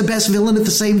hero and the best villain at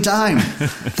the same time?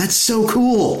 That's so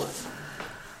cool.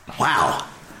 Wow.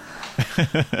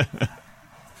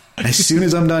 As soon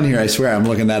as I'm done here, I swear I'm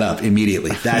looking that up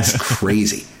immediately. That's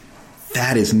crazy.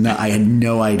 That is not... I had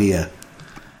no idea.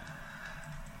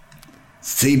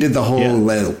 So he did the whole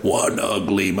one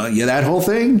ugly man. Yeah, that whole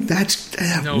thing. That's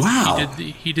wow.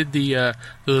 He did the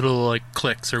little like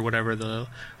clicks or whatever.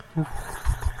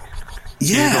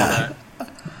 Yeah,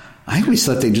 I always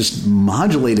thought they just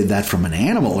modulated that from an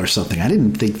animal or something. I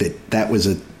didn't think that was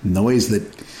a noise that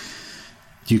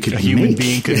you could make. A human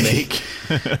being could make.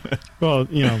 Well,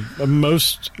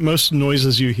 most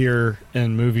noises you hear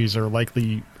in movies are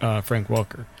likely Frank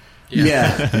Welker.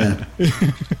 Yeah.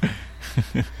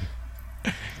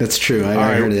 That's true.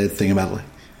 I heard a thing about like,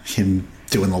 him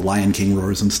doing the Lion King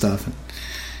roars and stuff.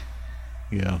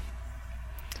 Yeah.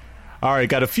 All right,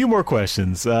 got a few more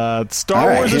questions.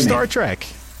 Star Wars or Star Trek?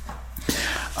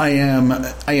 I am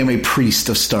a priest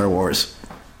of Star Wars.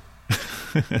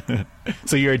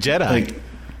 So you're a Jedi. Like,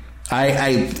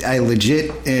 I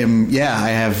legit am. Yeah, I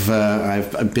have.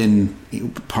 I've been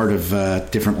part of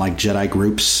different like Jedi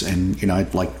groups, and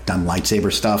I've like done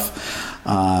lightsaber stuff.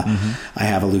 I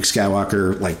have a Luke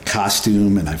Skywalker like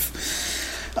costume, and I've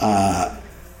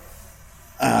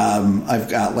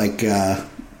got like a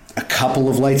couple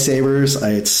of lightsabers.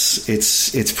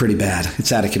 It's pretty bad.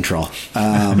 It's out of control.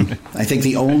 I think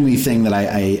the only thing that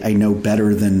I know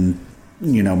better than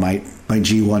my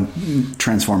G1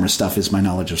 Transformer stuff is my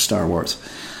knowledge of Star Wars.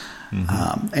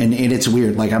 And it's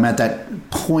weird. Like, I'm at that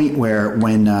point where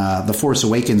when The Force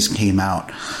Awakens came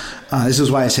out, this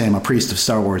is why I say I'm a priest of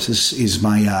Star Wars. This is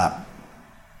my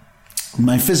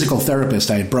physical therapist.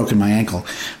 I had broken my ankle,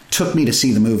 took me to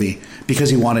see the movie because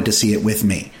he wanted to see it with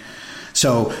me.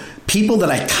 So people that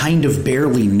I kind of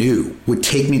barely knew would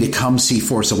take me to come see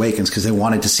Force Awakens because they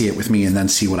wanted to see it with me and then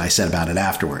see what I said about it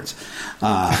afterwards.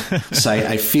 So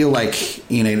I feel like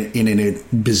in a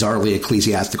bizarrely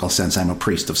ecclesiastical sense, I'm a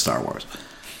priest of Star Wars.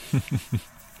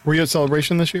 Were you at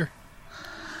Celebration this year?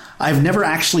 I've never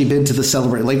actually been to the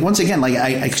celebration. Like, once again, like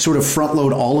I sort of front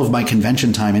load all of my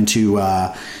convention time into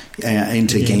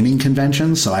gaming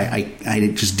conventions, so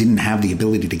I just didn't have the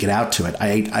ability to get out to it.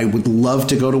 I would love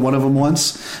to go to one of them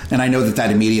once, and I know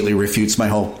that immediately refutes my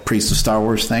whole Priest of Star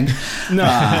Wars thing. No,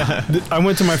 I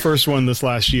went to my first one this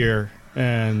last year,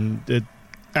 and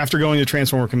after going to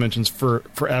Transformer conventions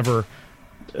forever,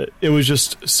 it was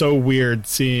just so weird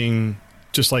seeing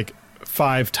just like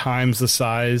 5 times the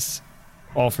size,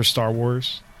 all for Star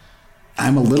Wars.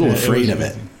 I'm a little afraid of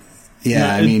it. Yeah,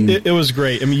 no, I mean... It was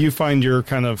great. I mean, you find your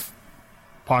kind of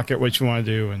pocket what you want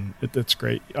to do, and it's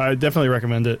great. I definitely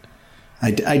recommend it.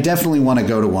 I definitely want to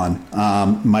go to one.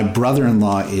 My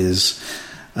brother-in-law is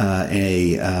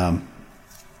one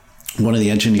of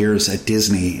the engineers at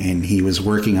Disney, and he was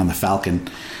working on the Falcon.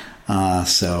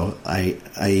 So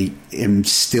I am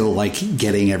still like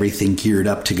getting everything geared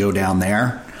up to go down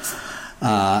there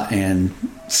and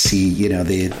see,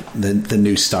 the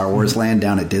new Star Wars land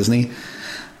down at Disney.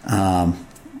 Oh,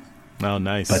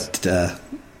 nice. But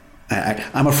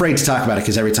I'm afraid to talk about it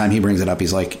because every time he brings it up,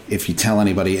 he's like, if you tell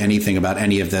anybody anything about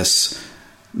any of this,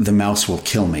 the mouse will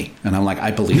kill me. And I'm like,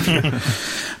 I believe you.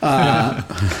 The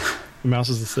mouse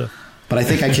is the Sith. But I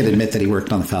think I can admit that he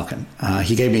worked on the Falcon.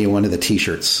 He gave me one of the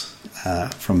T-shirts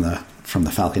from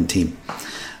the Falcon team,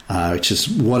 which is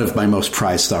one of my most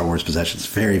prized Star Wars possessions.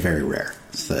 Very, very rare.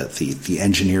 It's the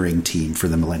engineering team for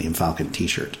the Millennium Falcon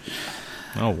T-shirt.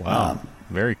 Oh, wow.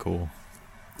 Very cool.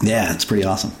 Yeah, it's pretty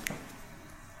awesome.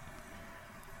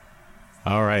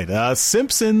 All right.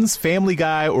 Simpsons, Family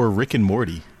Guy, or Rick and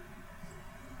Morty?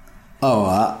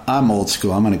 Oh, I'm old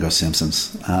school. I'm going to go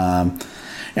Simpsons. And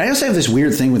I also have this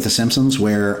weird thing with The Simpsons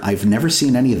where I've never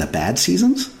seen any of the bad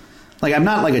seasons. Like, I'm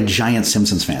not like a giant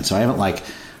Simpsons fan, so I haven't like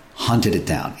hunted it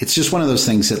down. It's just one of those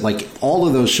things that like all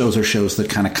of those shows are shows that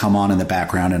kind of come on in the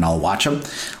background and I'll watch them.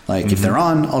 Like if they're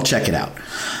on, I'll check it out.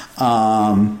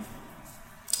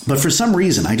 But for some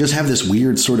reason, I just have this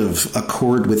weird sort of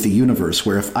accord with the universe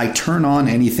where if I turn on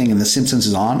anything and The Simpsons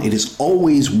is on, it is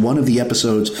always one of the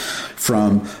episodes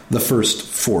from the first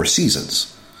 4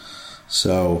 seasons.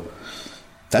 So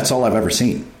that's all I've ever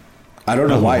seen. I don't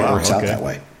know why it works out that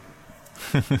way.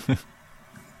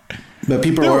 But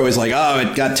people are always like, oh,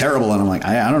 it got terrible. And I'm like,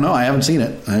 I don't know. I haven't seen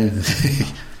it.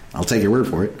 I'll take your word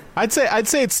for it. I'd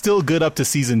say it's still good up to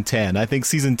season 10. I think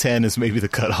season 10 is maybe the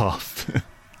cutoff.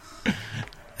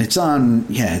 It's on,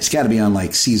 it's got to be on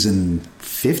like season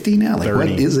 50 now. Like 30. What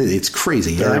is it? It's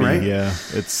crazy. 30, yeah, right? Yeah,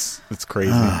 it's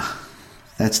crazy.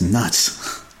 That's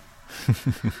nuts.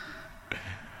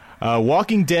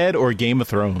 Walking Dead or Game of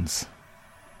Thrones?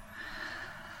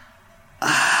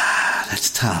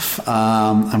 That's tough.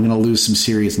 I'm going to lose some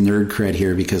serious nerd cred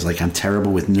here because like I'm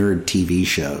terrible with nerd TV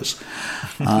shows.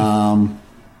 I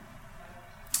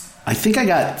think I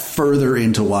got further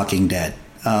into Walking Dead.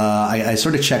 I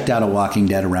sort of checked out of Walking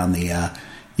Dead around the... I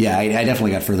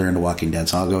definitely got further into Walking Dead,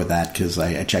 so I'll go with that because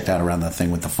I checked out around the thing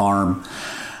with the farm.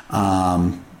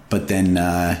 But then,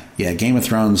 Game of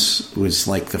Thrones was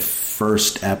like the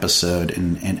first episode,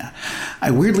 and I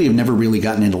weirdly have never really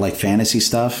gotten into like fantasy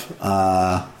stuff.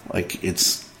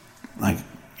 It's like,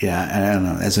 I don't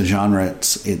know. As a genre,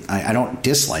 I don't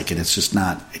dislike it. It's just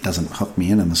not. It doesn't hook me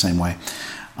in the same way.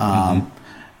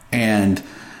 And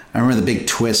I remember the big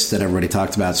twist that everybody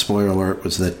talked about, spoiler alert,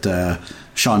 was that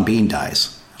Sean Bean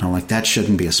dies. And I'm like, that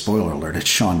shouldn't be a spoiler alert. It's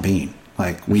Sean Bean.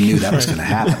 Like, we knew that was going to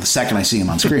happen. The second I see him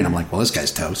on screen, I'm like, well, this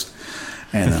guy's toast.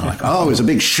 And then I'm like, oh, it was a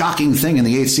big shocking thing in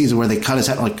the 8th season where they cut his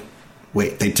head. I'm like,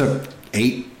 wait, they took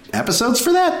 8 episodes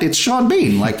for that? It's Sean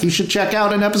Bean. Like, you should check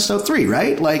out in episode 3,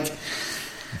 right? Like,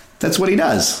 that's what he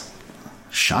does.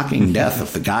 Shocking death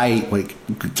of the guy. Like,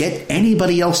 get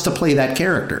anybody else to play that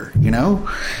character, you know?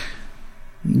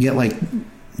 You get like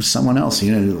someone else,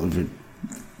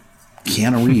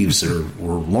 Keanu Reeves or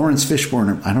Lawrence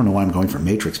Fishburne. I don't know why I'm going for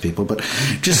Matrix people, but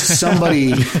just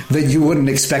somebody that you wouldn't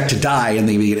expect to die, and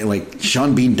they like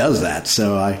Sean Bean does that.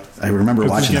 So I remember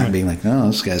watching that and being like, oh,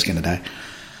 this guy's gonna die,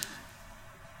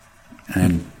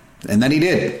 and then he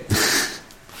did.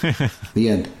 The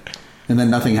end, and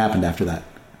then nothing happened after that.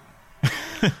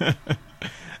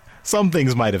 Some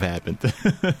things might have happened.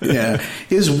 Yeah.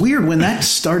 It was weird when that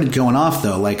started going off,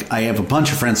 though. Like, I have a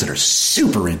bunch of friends that are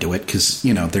super into it because,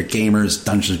 they're gamers,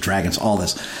 Dungeons & Dragons, all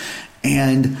this.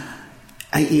 And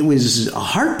it was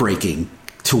heartbreaking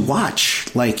to watch.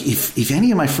 Like, if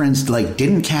any of my friends, like,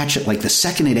 didn't catch it, like, the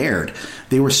second it aired,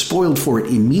 they were spoiled for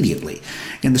it immediately.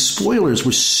 And the spoilers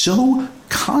were so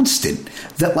constant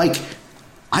that, like,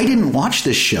 I didn't watch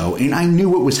this show and I knew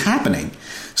what was happening.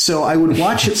 So I would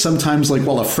watch it sometimes like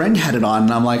while a friend had it on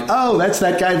and I'm like, oh, that's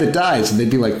that guy that dies. And they'd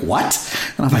be like, what?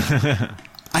 And I'm like,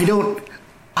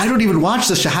 I don't even watch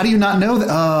this show. How do you not know that?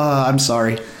 I'm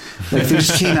sorry. Like, they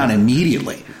just came out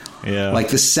immediately. Yeah. Like,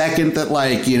 the second that,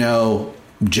 like, you know,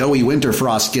 Joey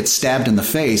Winterfrost gets stabbed in the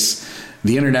face,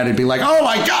 the internet would be like, oh,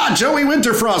 my God, Joey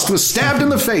Winterfrost was stabbed in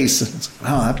the face.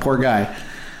 Oh, that poor guy.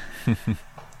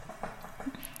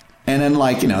 And then,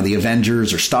 like, you know, the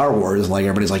Avengers or Star Wars, like,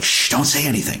 everybody's like, shh, don't say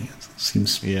anything.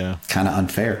 Seems kind of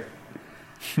unfair.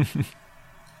 All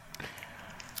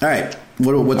right.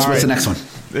 What's the next one?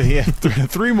 Yeah,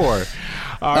 three more.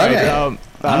 All okay. right.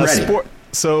 I'm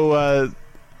ready.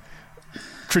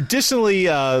 Traditionally,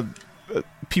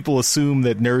 people assume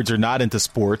that nerds are not into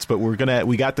sports, but we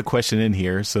got the question in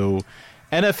here. So,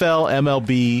 NFL,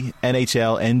 MLB,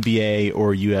 NHL, NBA,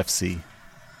 or UFC?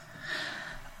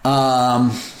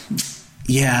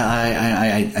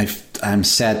 Yeah, I'm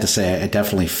sad to say I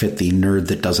definitely fit the nerd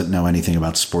that doesn't know anything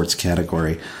about sports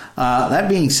category. That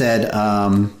being said,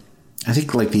 I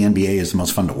think like the NBA is the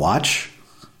most fun to watch.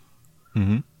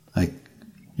 Mm-hmm. Like,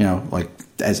 you know, like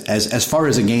as far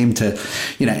as a game to,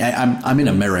 you know, I'm in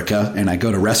America and I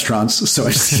go to restaurants, so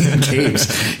I see the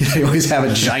games. They always have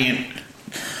a giant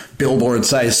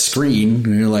billboard-sized screen,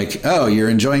 and you're like, oh, you're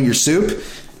enjoying your soup?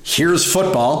 Here's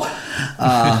football.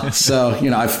 So,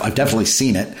 you know, I've definitely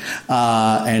seen it.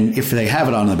 And if they have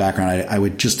it on in the background, I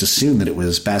would just assume that it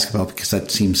was basketball because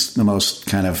that seems the most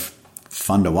kind of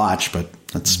fun to watch. But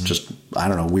that's just, I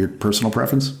don't know, weird personal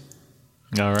preference.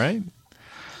 All right.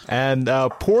 And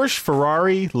Porsche,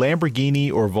 Ferrari,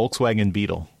 Lamborghini, or Volkswagen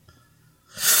Beetle?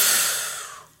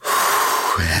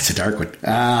 That's a dark one.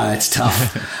 That's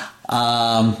tough.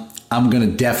 I'm going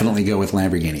to definitely go with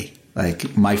Lamborghini.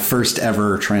 Like, my first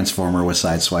ever Transformer was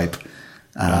Sideswipe,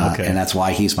 and that's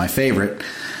why he's my favorite.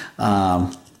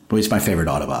 But he's my favorite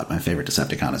Autobot. My favorite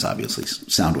Decepticon is obviously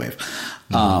Soundwave.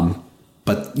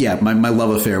 But yeah, my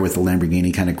love affair with the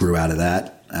Lamborghini kind of grew out of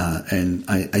that. And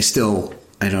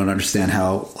I don't understand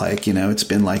how, like, you know, it's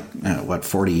been like,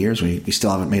 40 years? We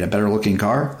still haven't made a better looking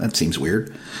car? That seems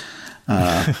weird.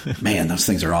 Man, those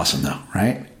things are awesome though,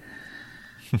 right?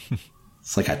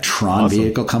 It's like a Tron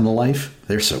vehicle come to life.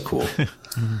 They're so cool.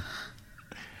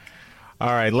 All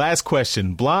right, last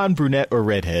question. Blonde, brunette, or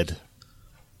redhead?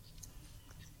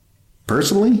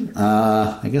 Personally,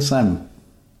 I guess I'm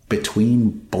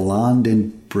between blonde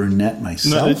and brunette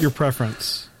myself. No, your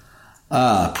preference.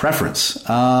 Preference.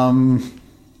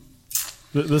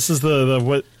 This is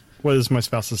the what is my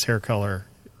spouse's hair color,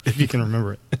 if you can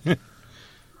remember it.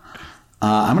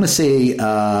 I'm going to say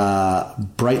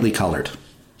brightly colored.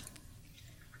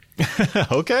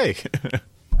 Okay.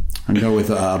 I'm going to go with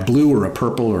blue or a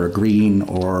purple or a green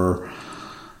or,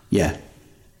 yeah.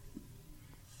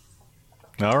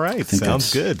 All right.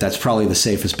 Sounds good. That's probably the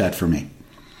safest bet for me.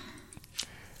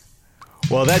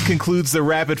 Well, that concludes the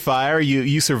rapid fire.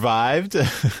 You survived.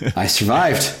 I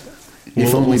survived.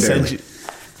 If only barely.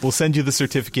 We'll send you the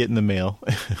certificate in the mail.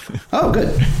 Oh,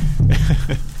 good.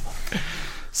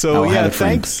 So, yeah,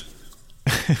 thanks.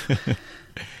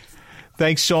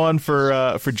 Thanks, Sean,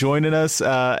 for joining us.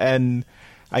 And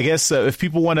I guess if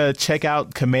people want to check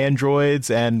out Command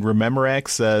Droids and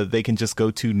RememberX, they can just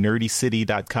go to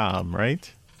nerdycity.com,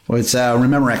 right? Well, it's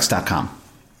RememberX.com.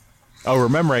 Oh,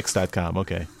 RememberX.com.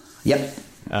 Okay. Yep.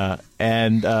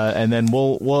 And then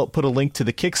we'll put a link to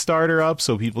the Kickstarter up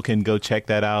so people can go check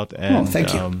that out. And,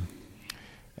 thank you.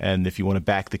 And if you want to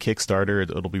back the Kickstarter,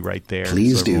 it'll be right there.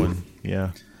 Please do.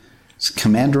 Yeah. It's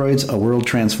Command Droids: A World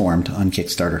Transformed on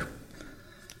Kickstarter.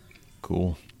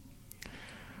 Cool.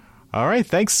 All right.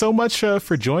 Thanks so much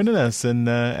for joining us,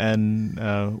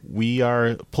 and we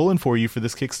are pulling for you for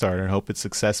this Kickstarter. I hope it's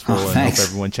successful, and hope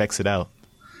everyone checks it out.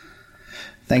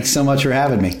 Thanks so much for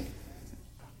having me.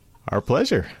 Our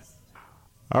pleasure.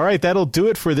 All right, that'll do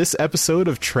it for this episode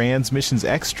of Transmissions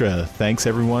Extra. Thanks,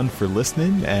 everyone, for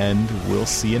listening, and we'll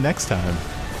see you next time.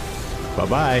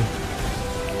 Bye-bye.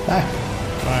 Bye.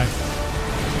 Bye.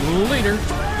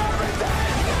 Later.